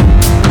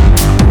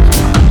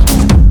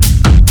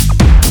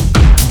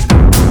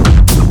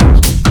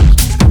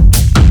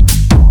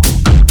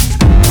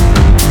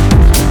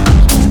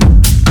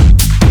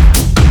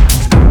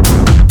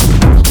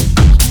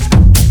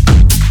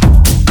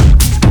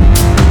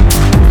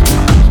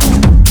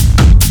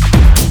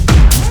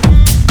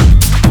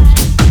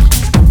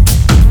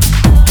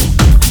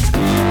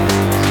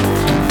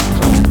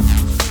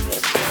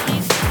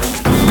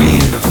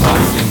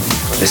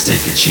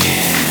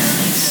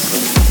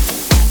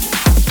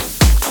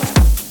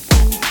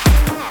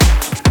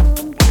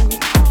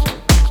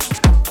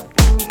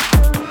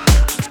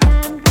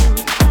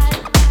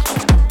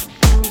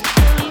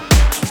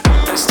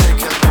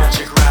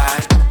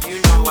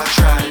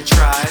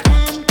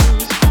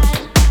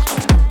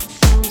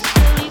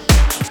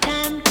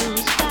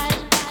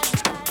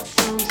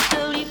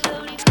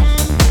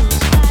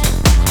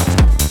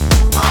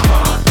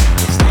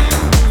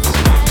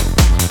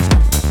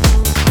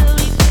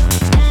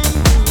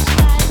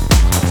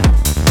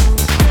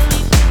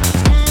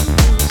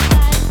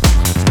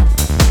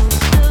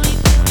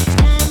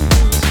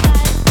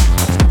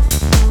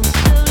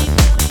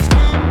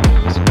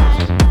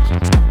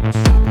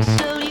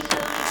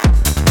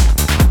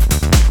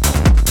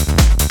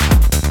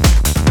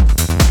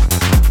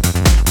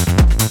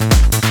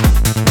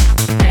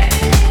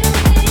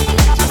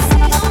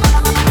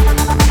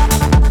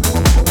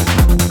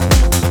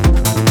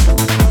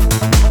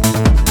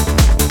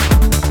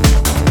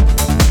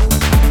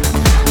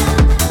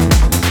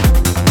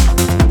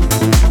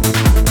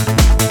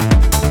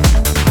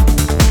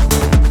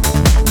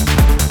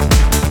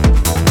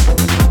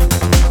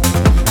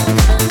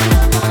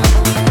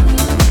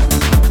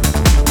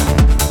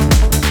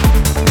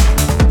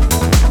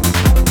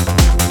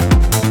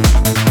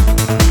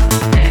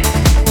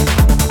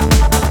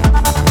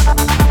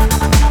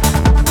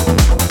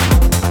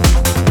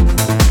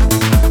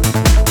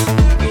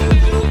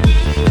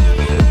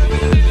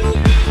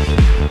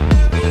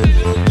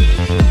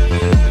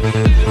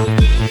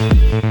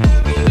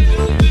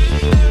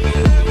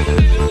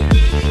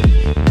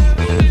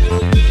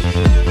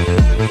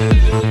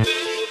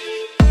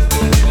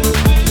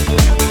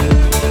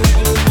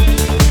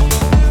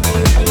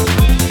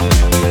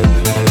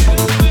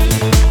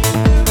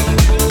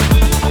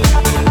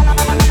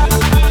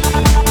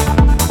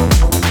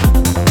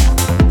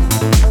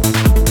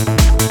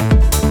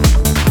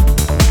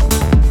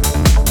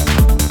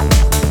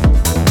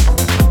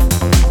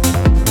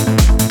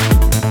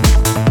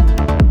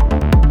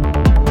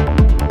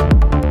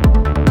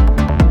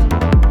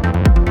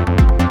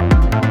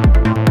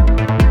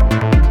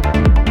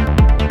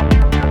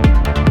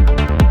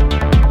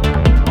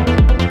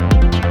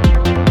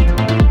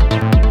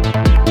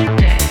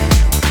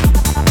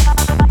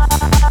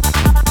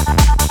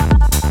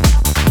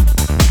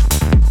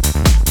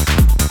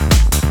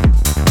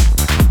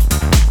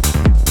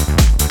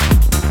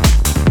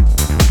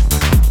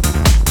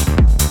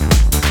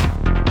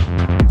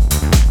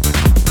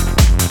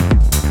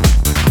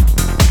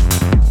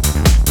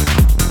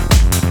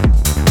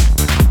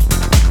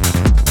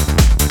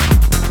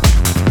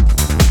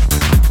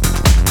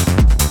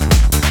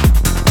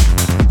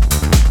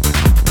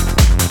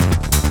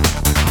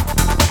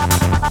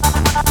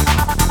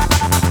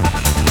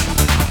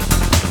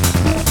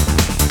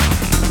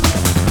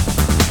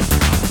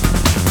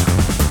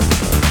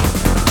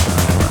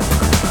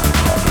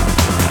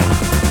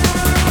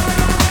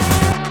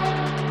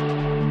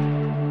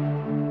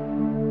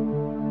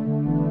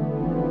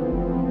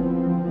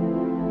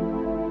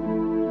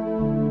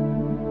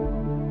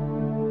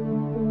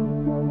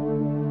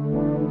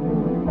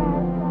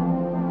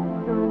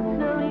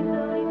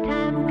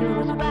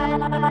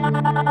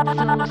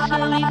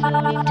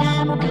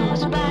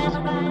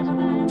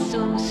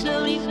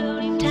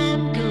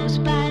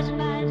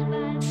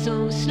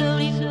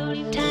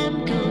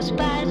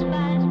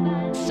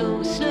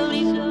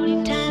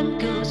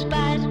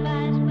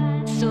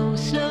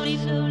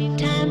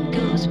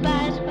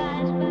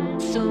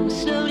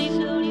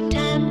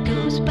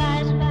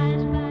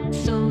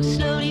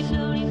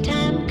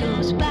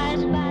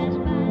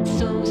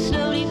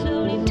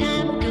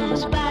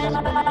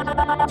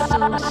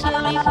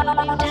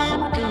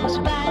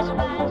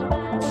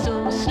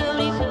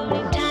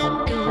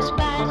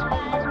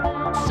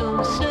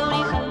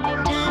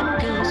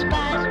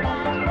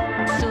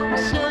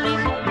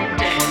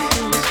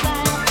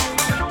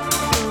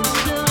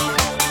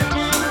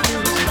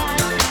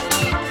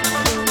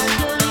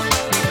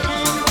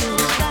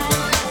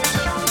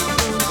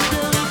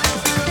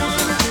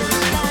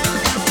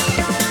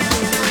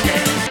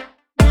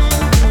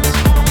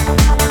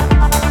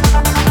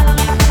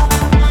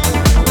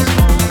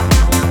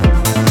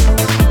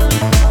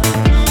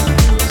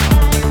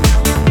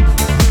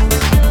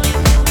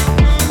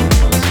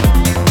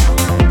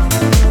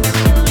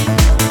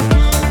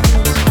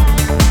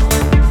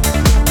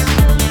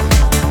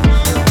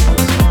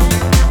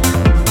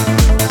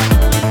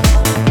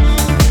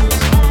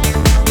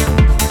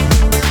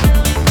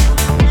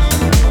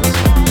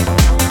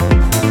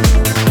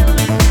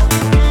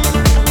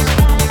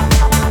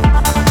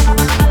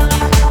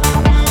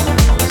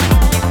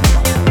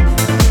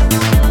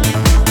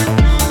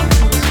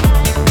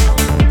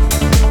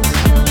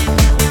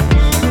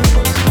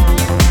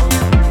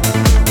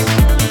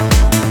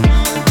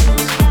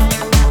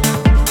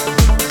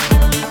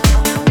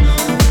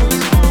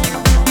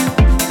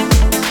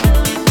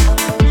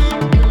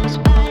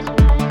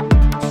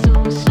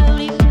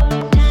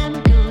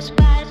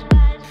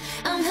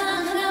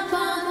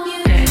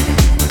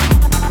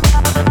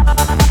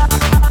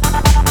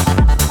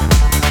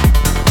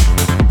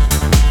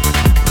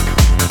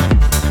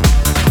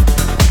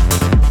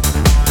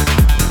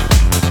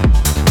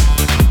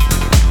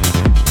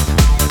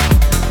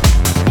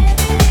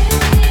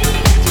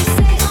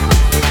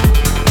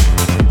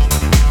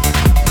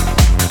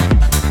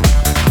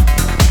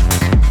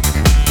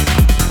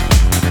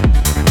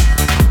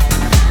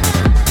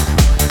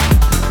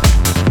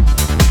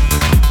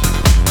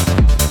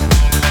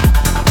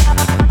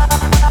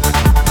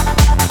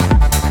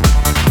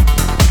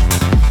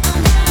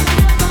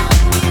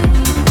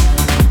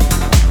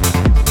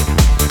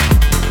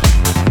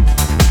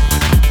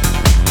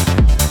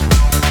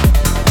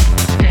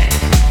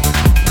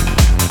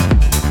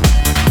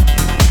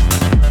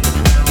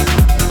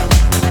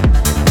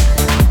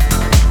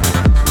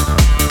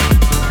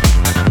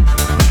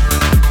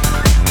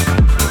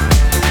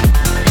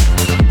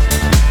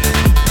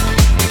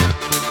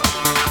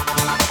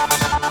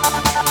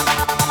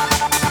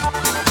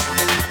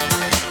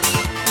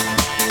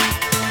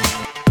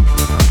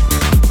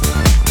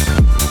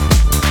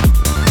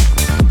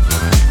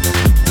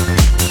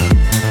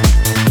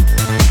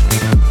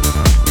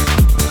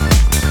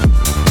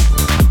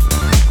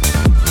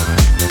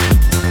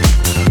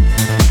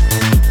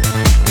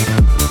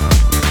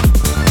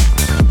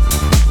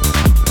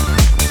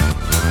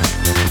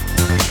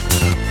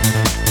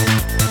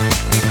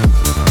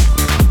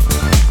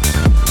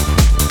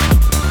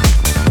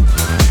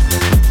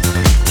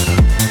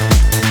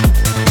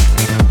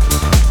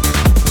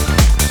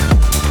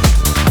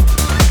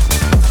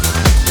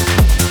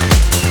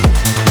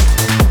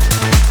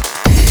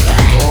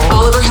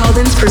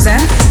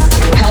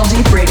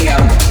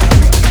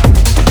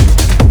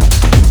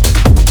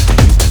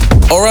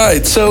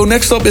 Alright, so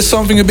next up is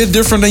something a bit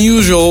different than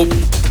usual.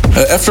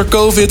 After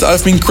COVID,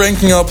 I've been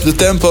cranking up the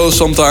tempo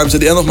sometimes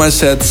at the end of my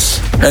sets.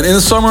 And in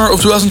the summer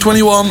of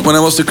 2021, when I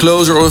was the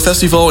closer of a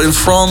festival in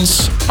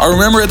France, I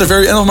remember at the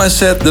very end of my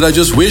set that I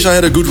just wish I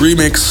had a good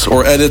remix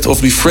or edit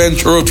of the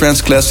French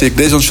Eurotrance classic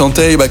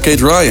Désenchanté by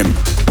Kate Ryan,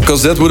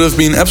 because that would have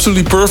been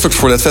absolutely perfect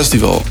for that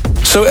festival.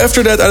 So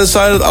after that, I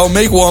decided I'll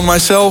make one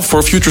myself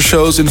for future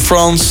shows in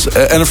France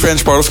and the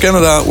French part of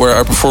Canada, where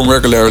I perform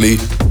regularly.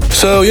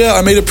 So yeah,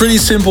 I made a pretty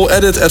simple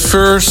edit at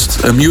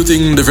first,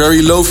 muting the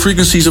very low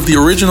frequencies of the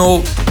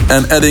original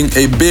and adding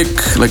a big,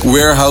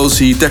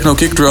 warehousey techno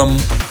kick drum.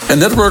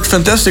 And that worked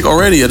fantastic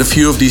already at a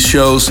few of these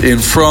shows in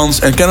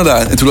France and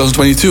Canada in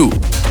 2022.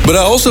 But I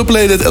also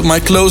played it at my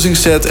closing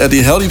set at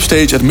the Helldeep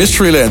stage at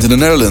Mysteryland in the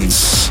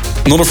Netherlands.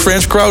 Not a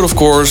French crowd, of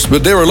course,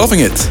 but they were loving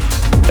it.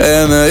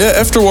 And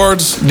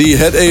afterwards, the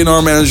head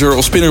A&R manager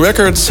of Spinning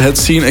Records had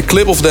seen a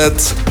clip of that,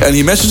 and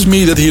he messaged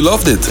me that he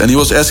loved it, and he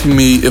was asking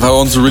me if I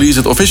wanted to release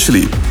it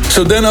officially.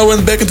 So then I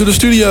went back into the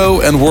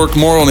studio and worked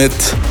more on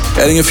it,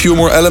 adding a few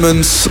more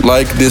elements,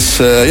 like this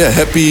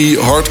happy,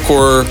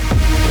 hardcore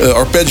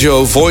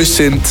arpeggio voice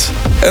synth,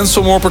 and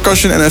some more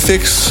percussion and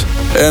FX.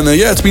 And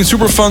it's been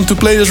super fun to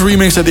play this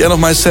remix at the end of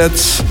my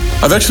sets.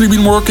 I've actually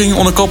been working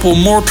on a couple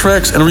more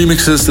tracks and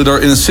remixes that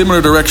are in a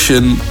similar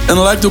direction, and I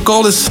like to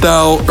call this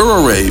style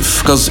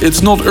Eurorave, because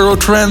it's not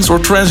Eurotrance or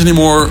trance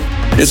anymore,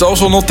 it's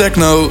also not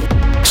techno,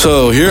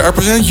 So here I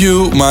present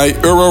you my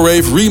Euro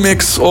Rave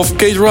remix of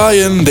Kate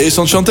Ryan,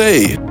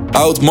 Desenchante,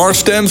 out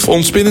March 10th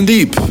on Spinnin'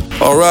 Deep.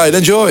 Alright,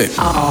 enjoy.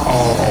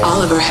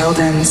 Oliver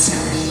Heldens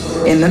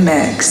in the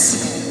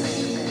mix.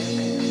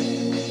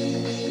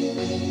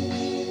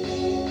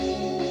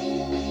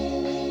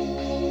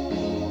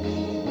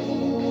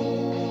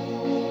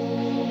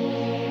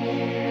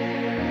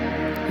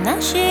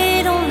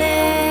 Nager dans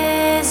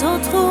les eaux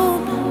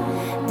troubles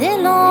des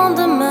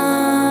lendemains,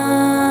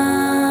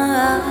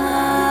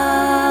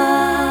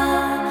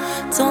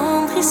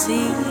 tendre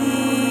ici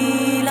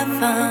la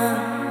fin,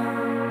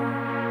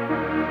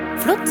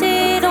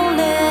 flotter dans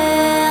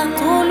l'air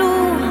trop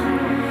lourd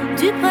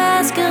du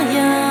presque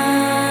rien,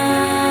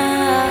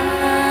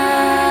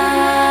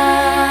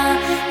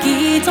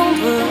 qui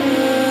tendre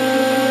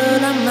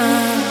la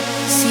main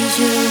si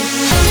je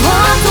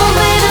dois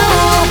tomber de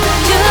haut,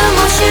 que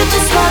ma chute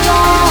soit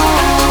lente.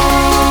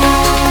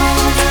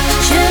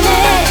 Je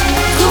n'ai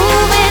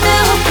trouvé de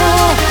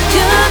repos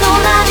que dans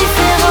la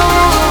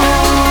différence.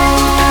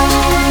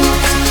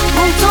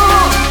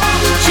 Pourtant,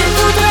 je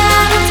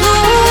voudrais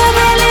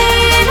retrouver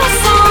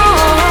l'innocence.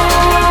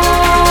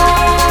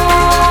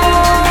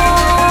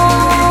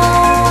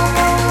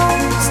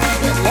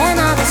 Mais rien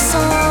n'a de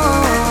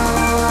sens,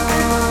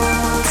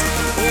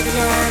 et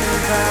rien ne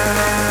va.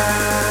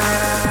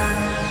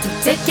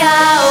 Tout est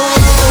chaos.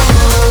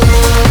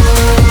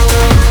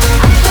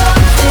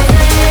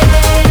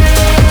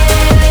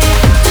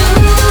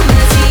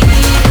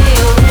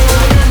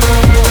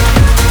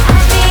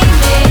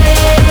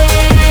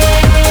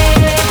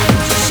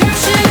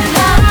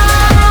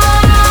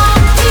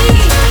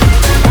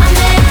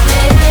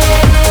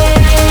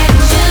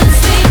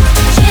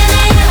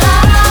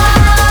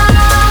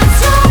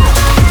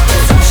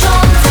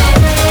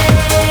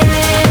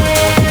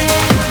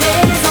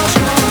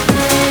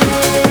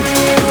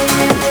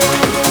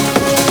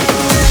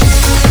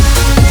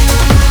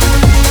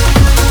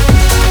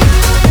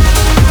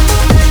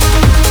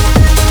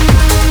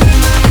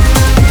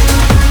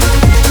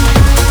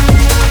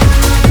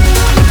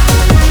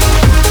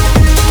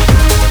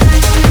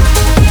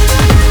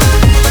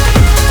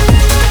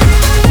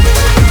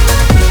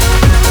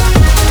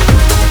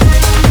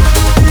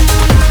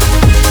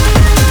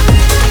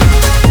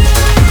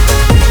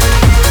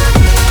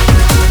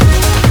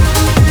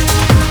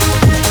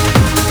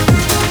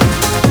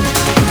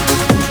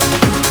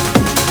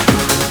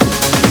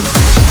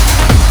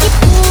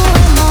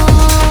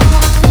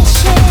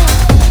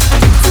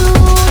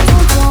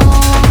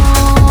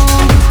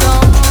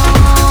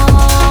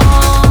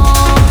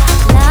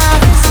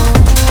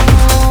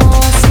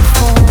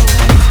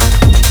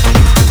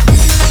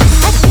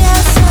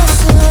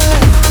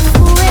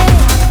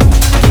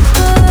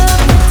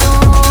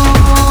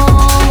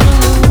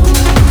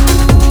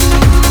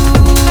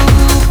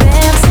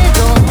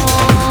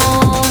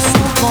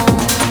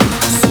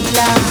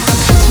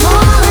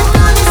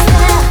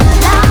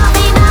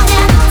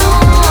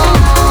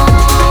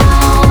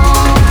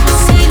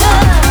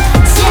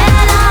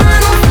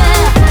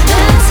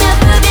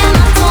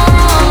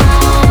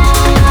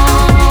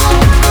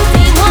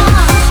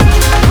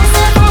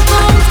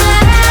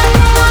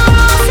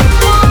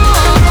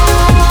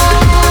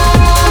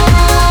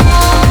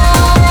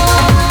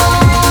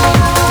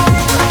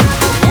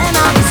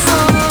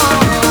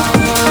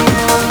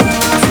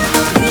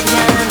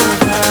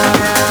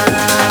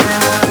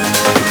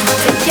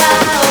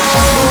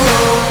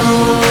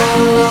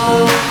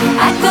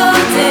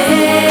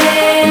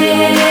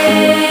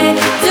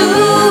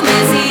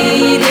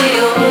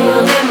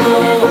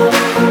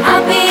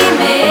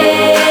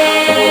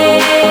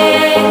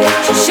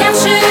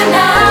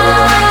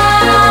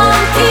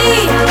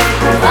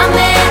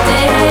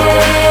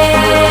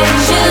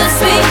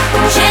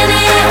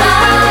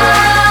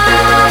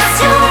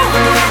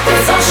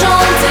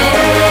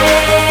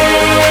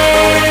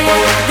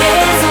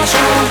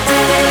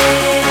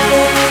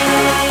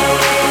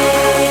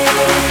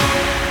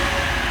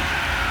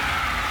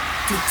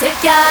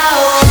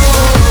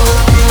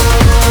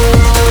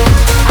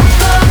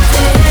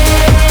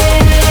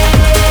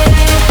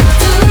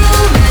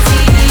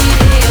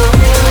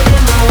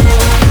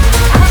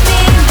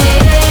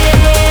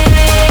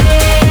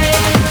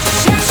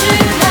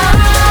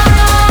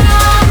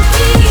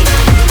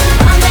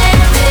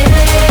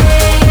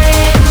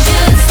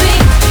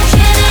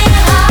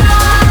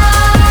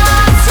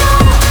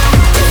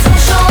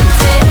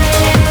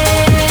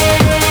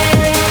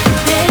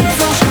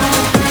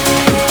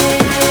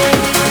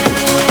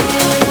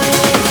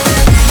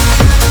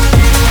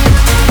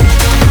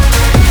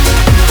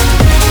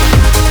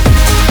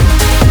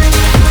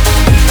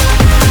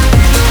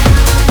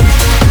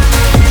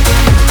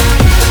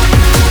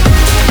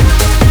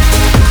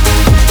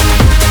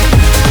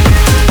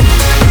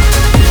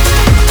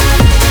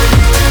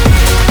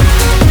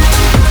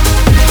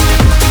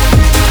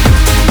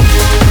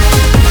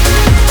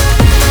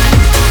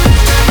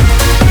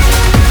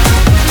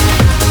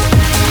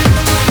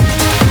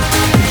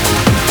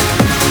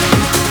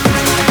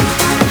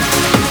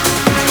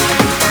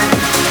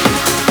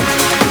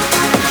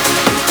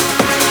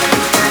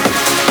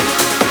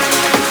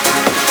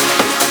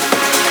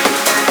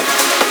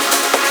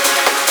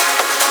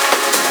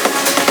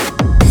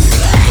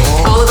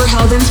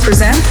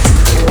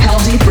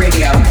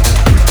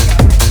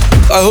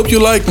 I hope you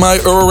liked my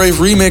Eurorave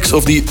remix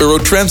of the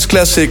Eurotrance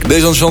classic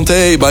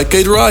Désenchanté by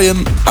Kate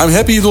Ryan. I'm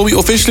happy it will be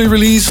officially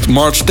released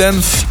March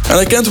 10th, and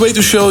I can't wait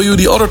to show you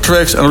the other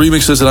tracks and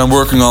remixes that I'm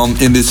working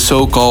on in this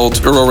so-called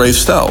Eurorave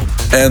style.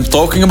 And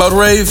talking about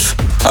rave,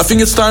 I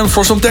think it's time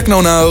for some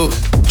techno now.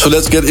 So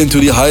let's get into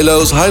the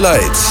High-Lows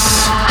highlights.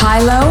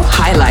 High-Low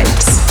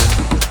highlights.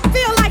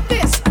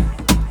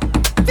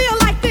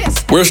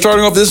 We're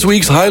starting off this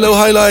week's High-Low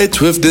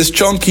highlight with this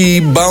chunky,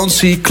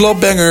 bouncy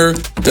club banger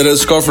that I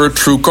discovered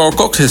through Carl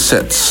Cox's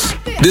sets.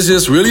 This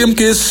is William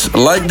Kiss,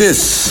 Like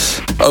This.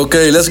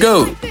 Okay, let's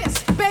go.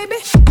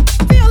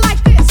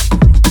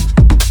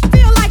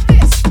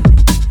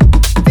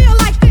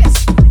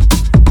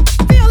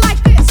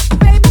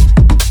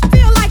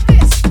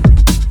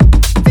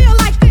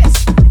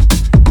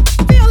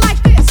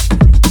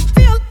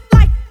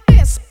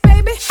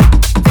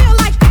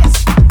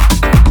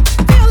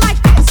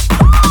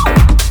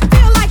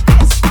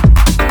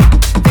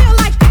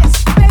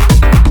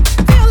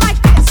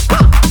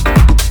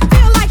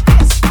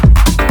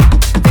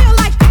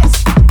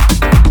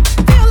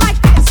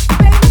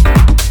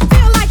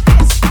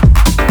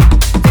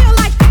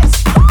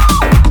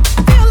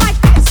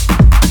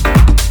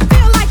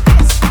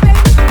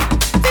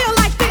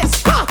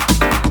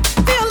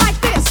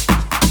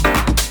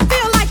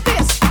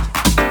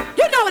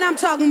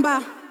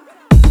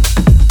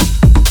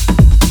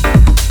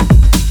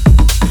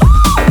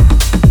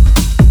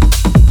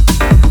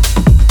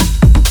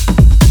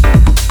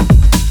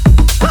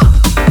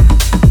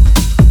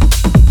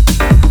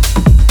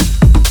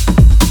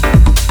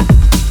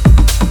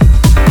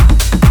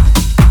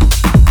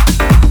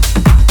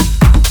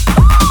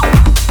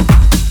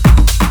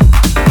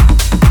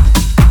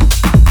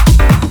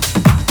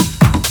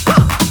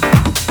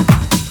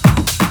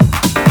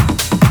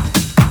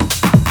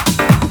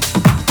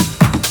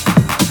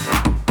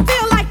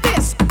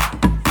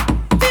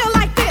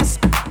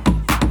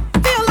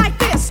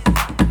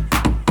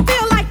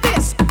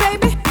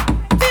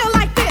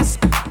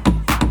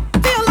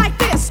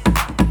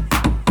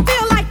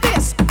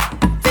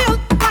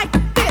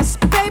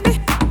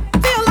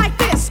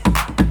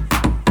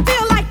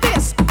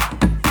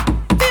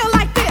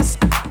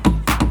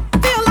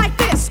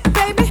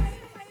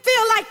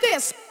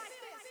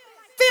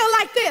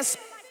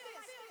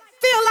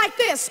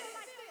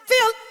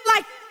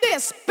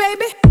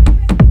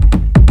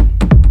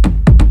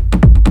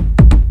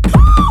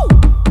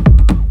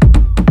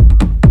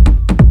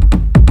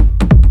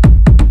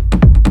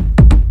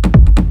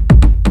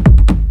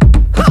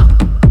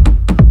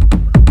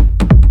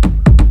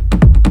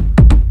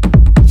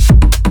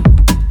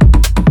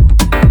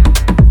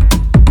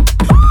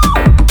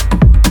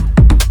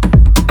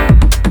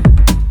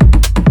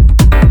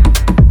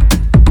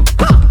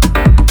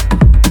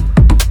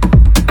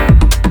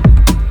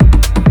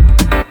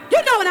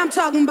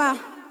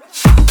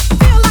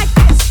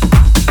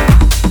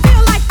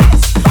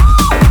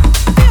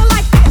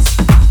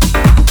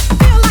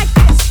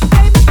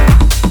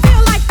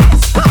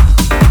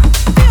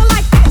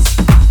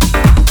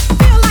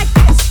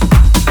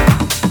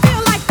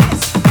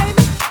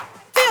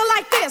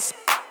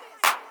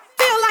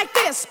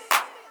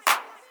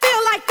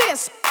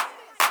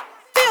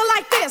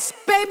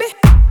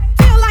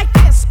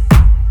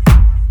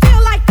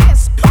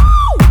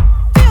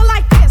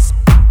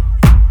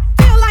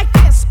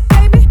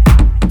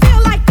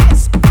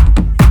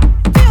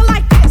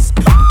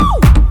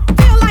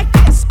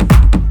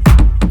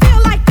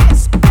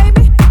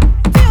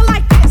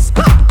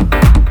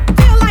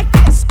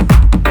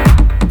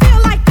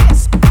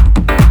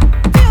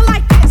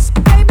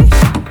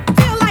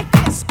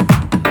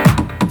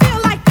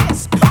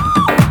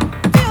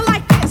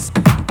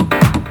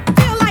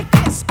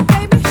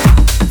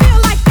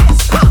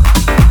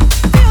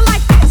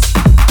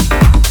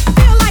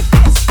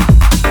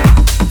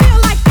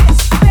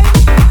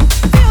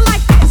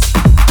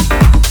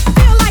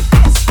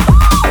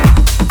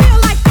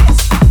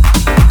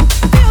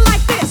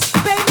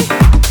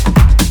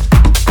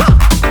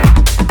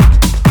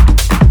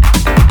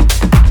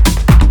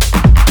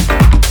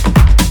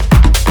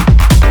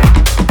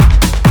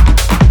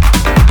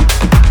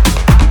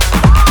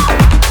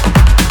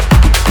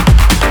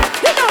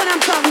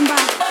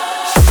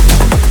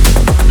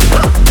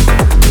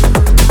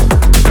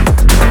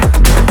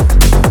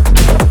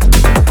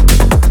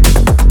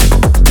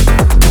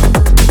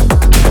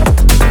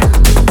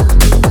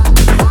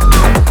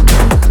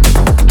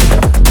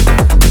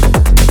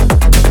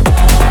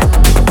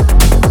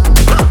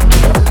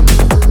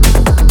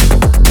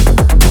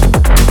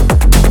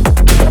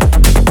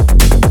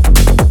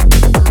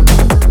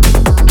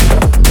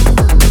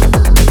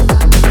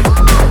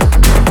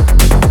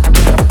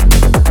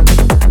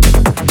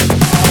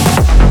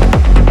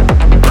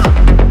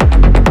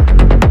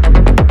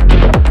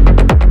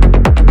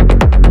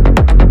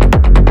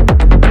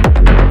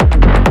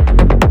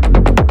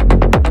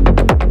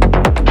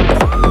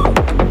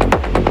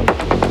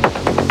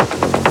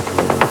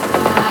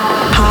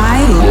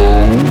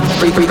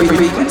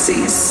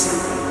 Frequencies.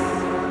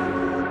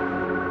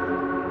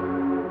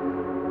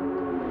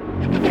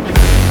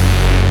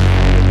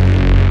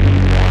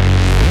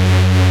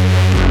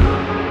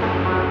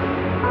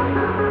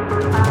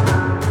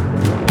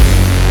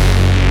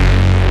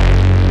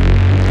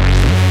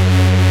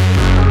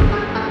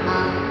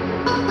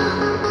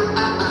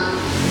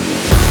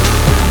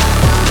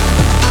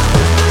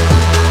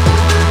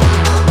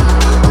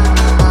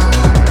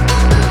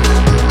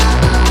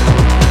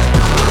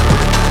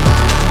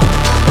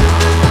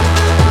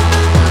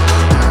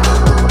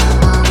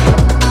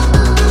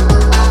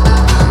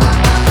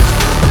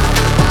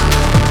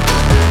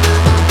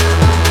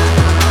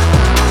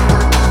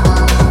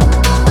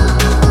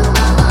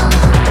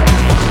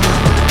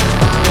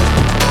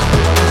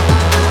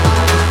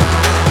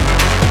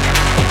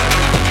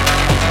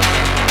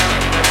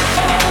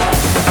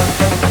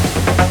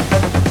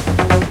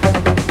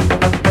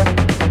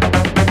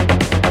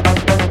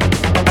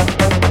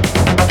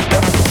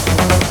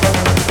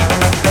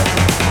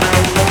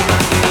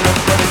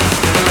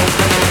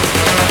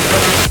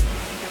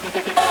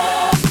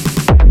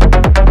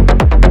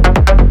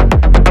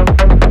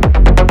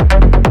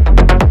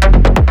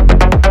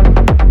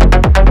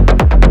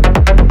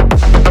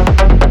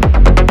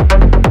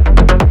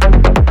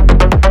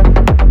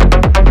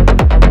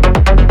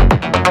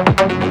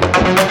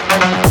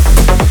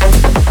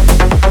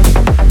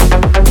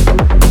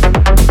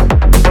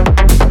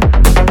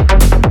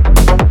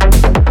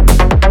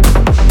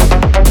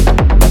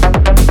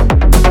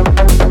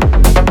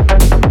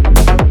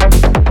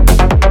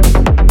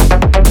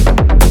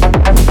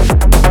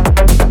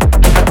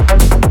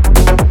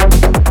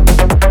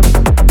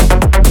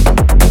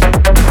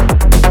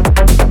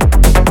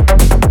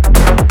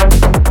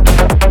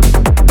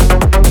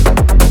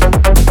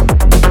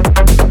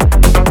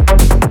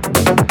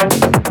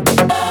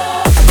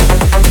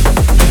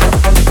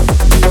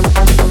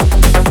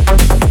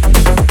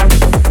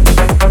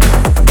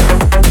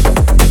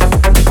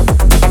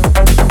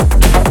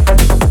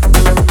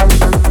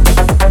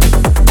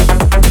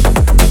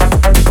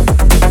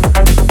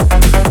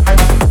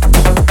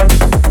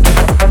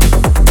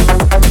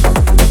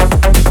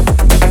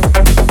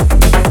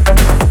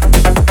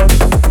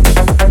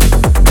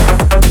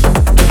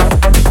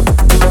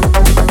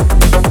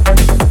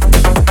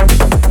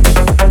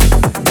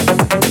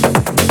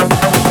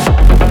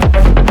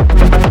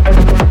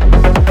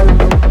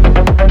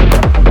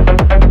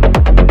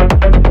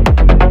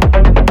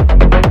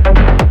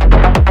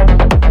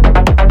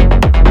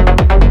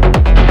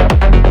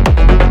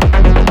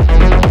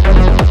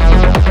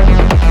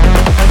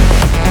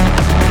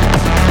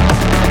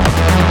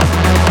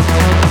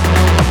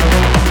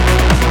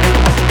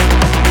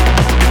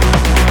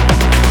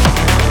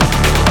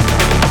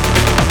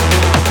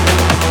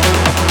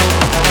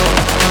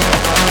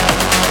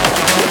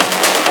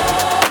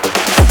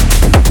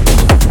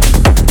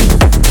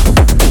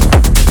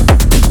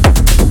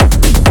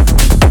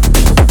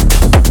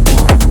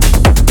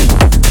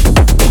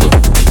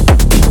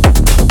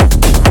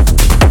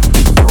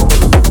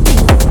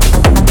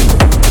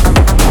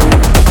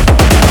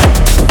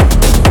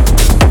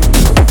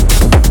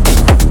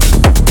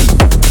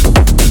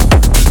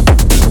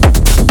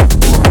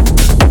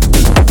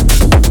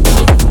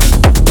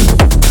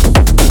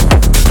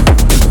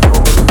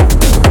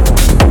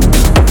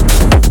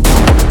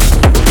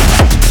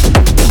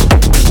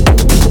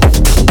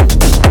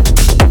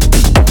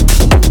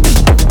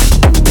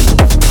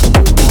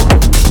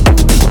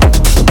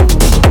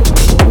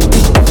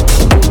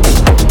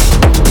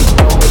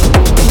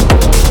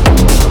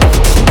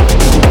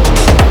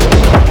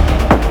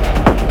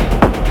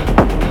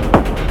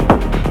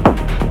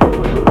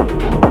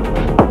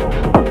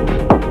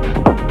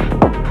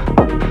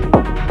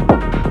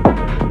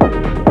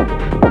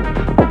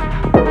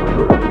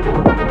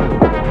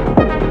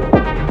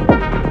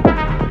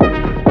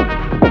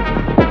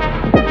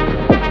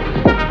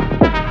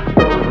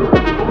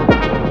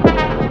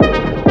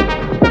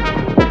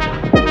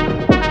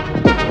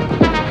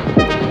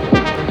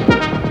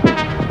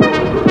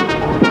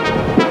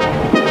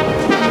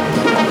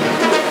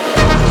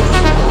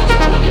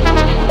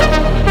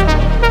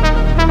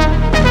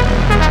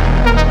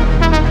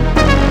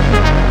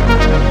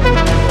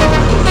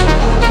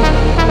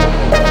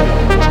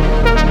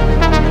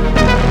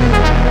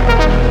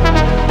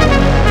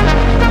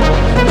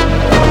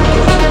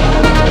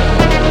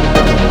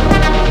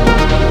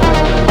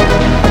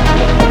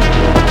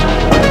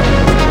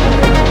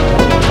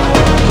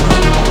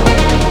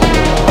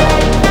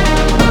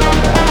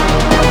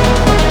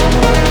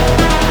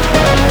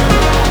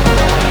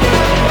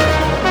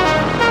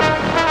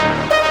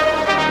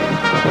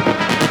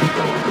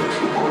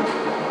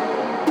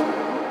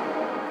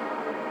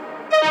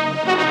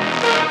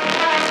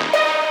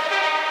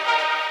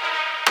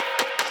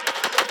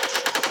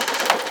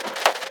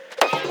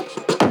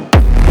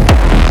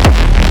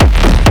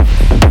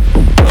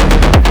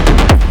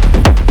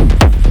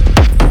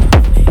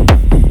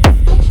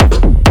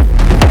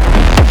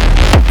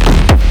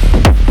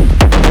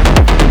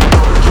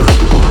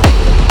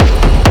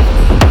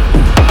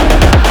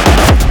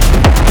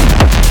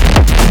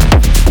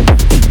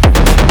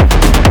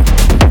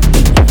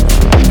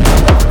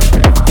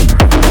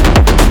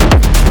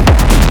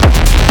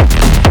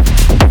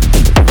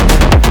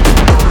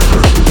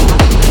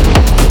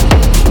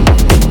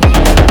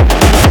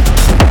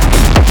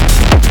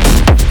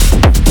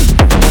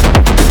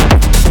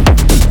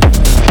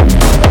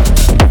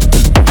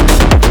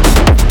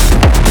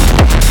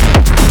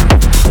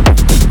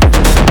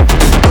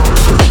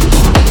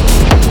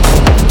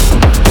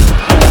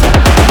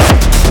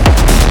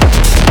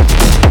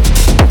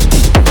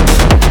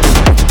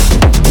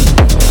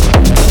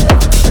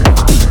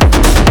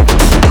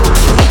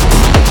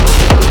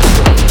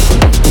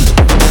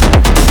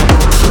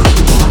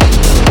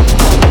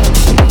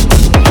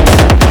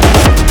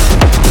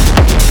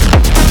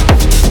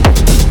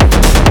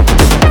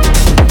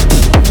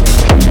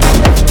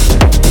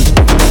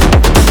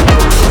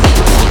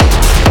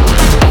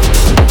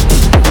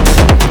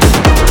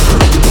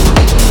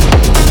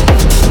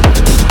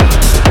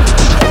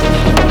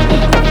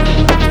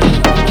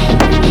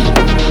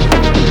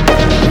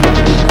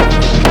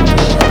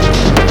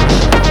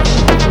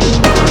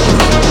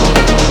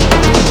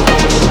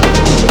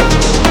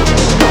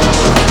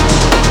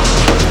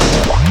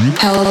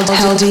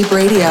 Hell Deep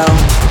Radio.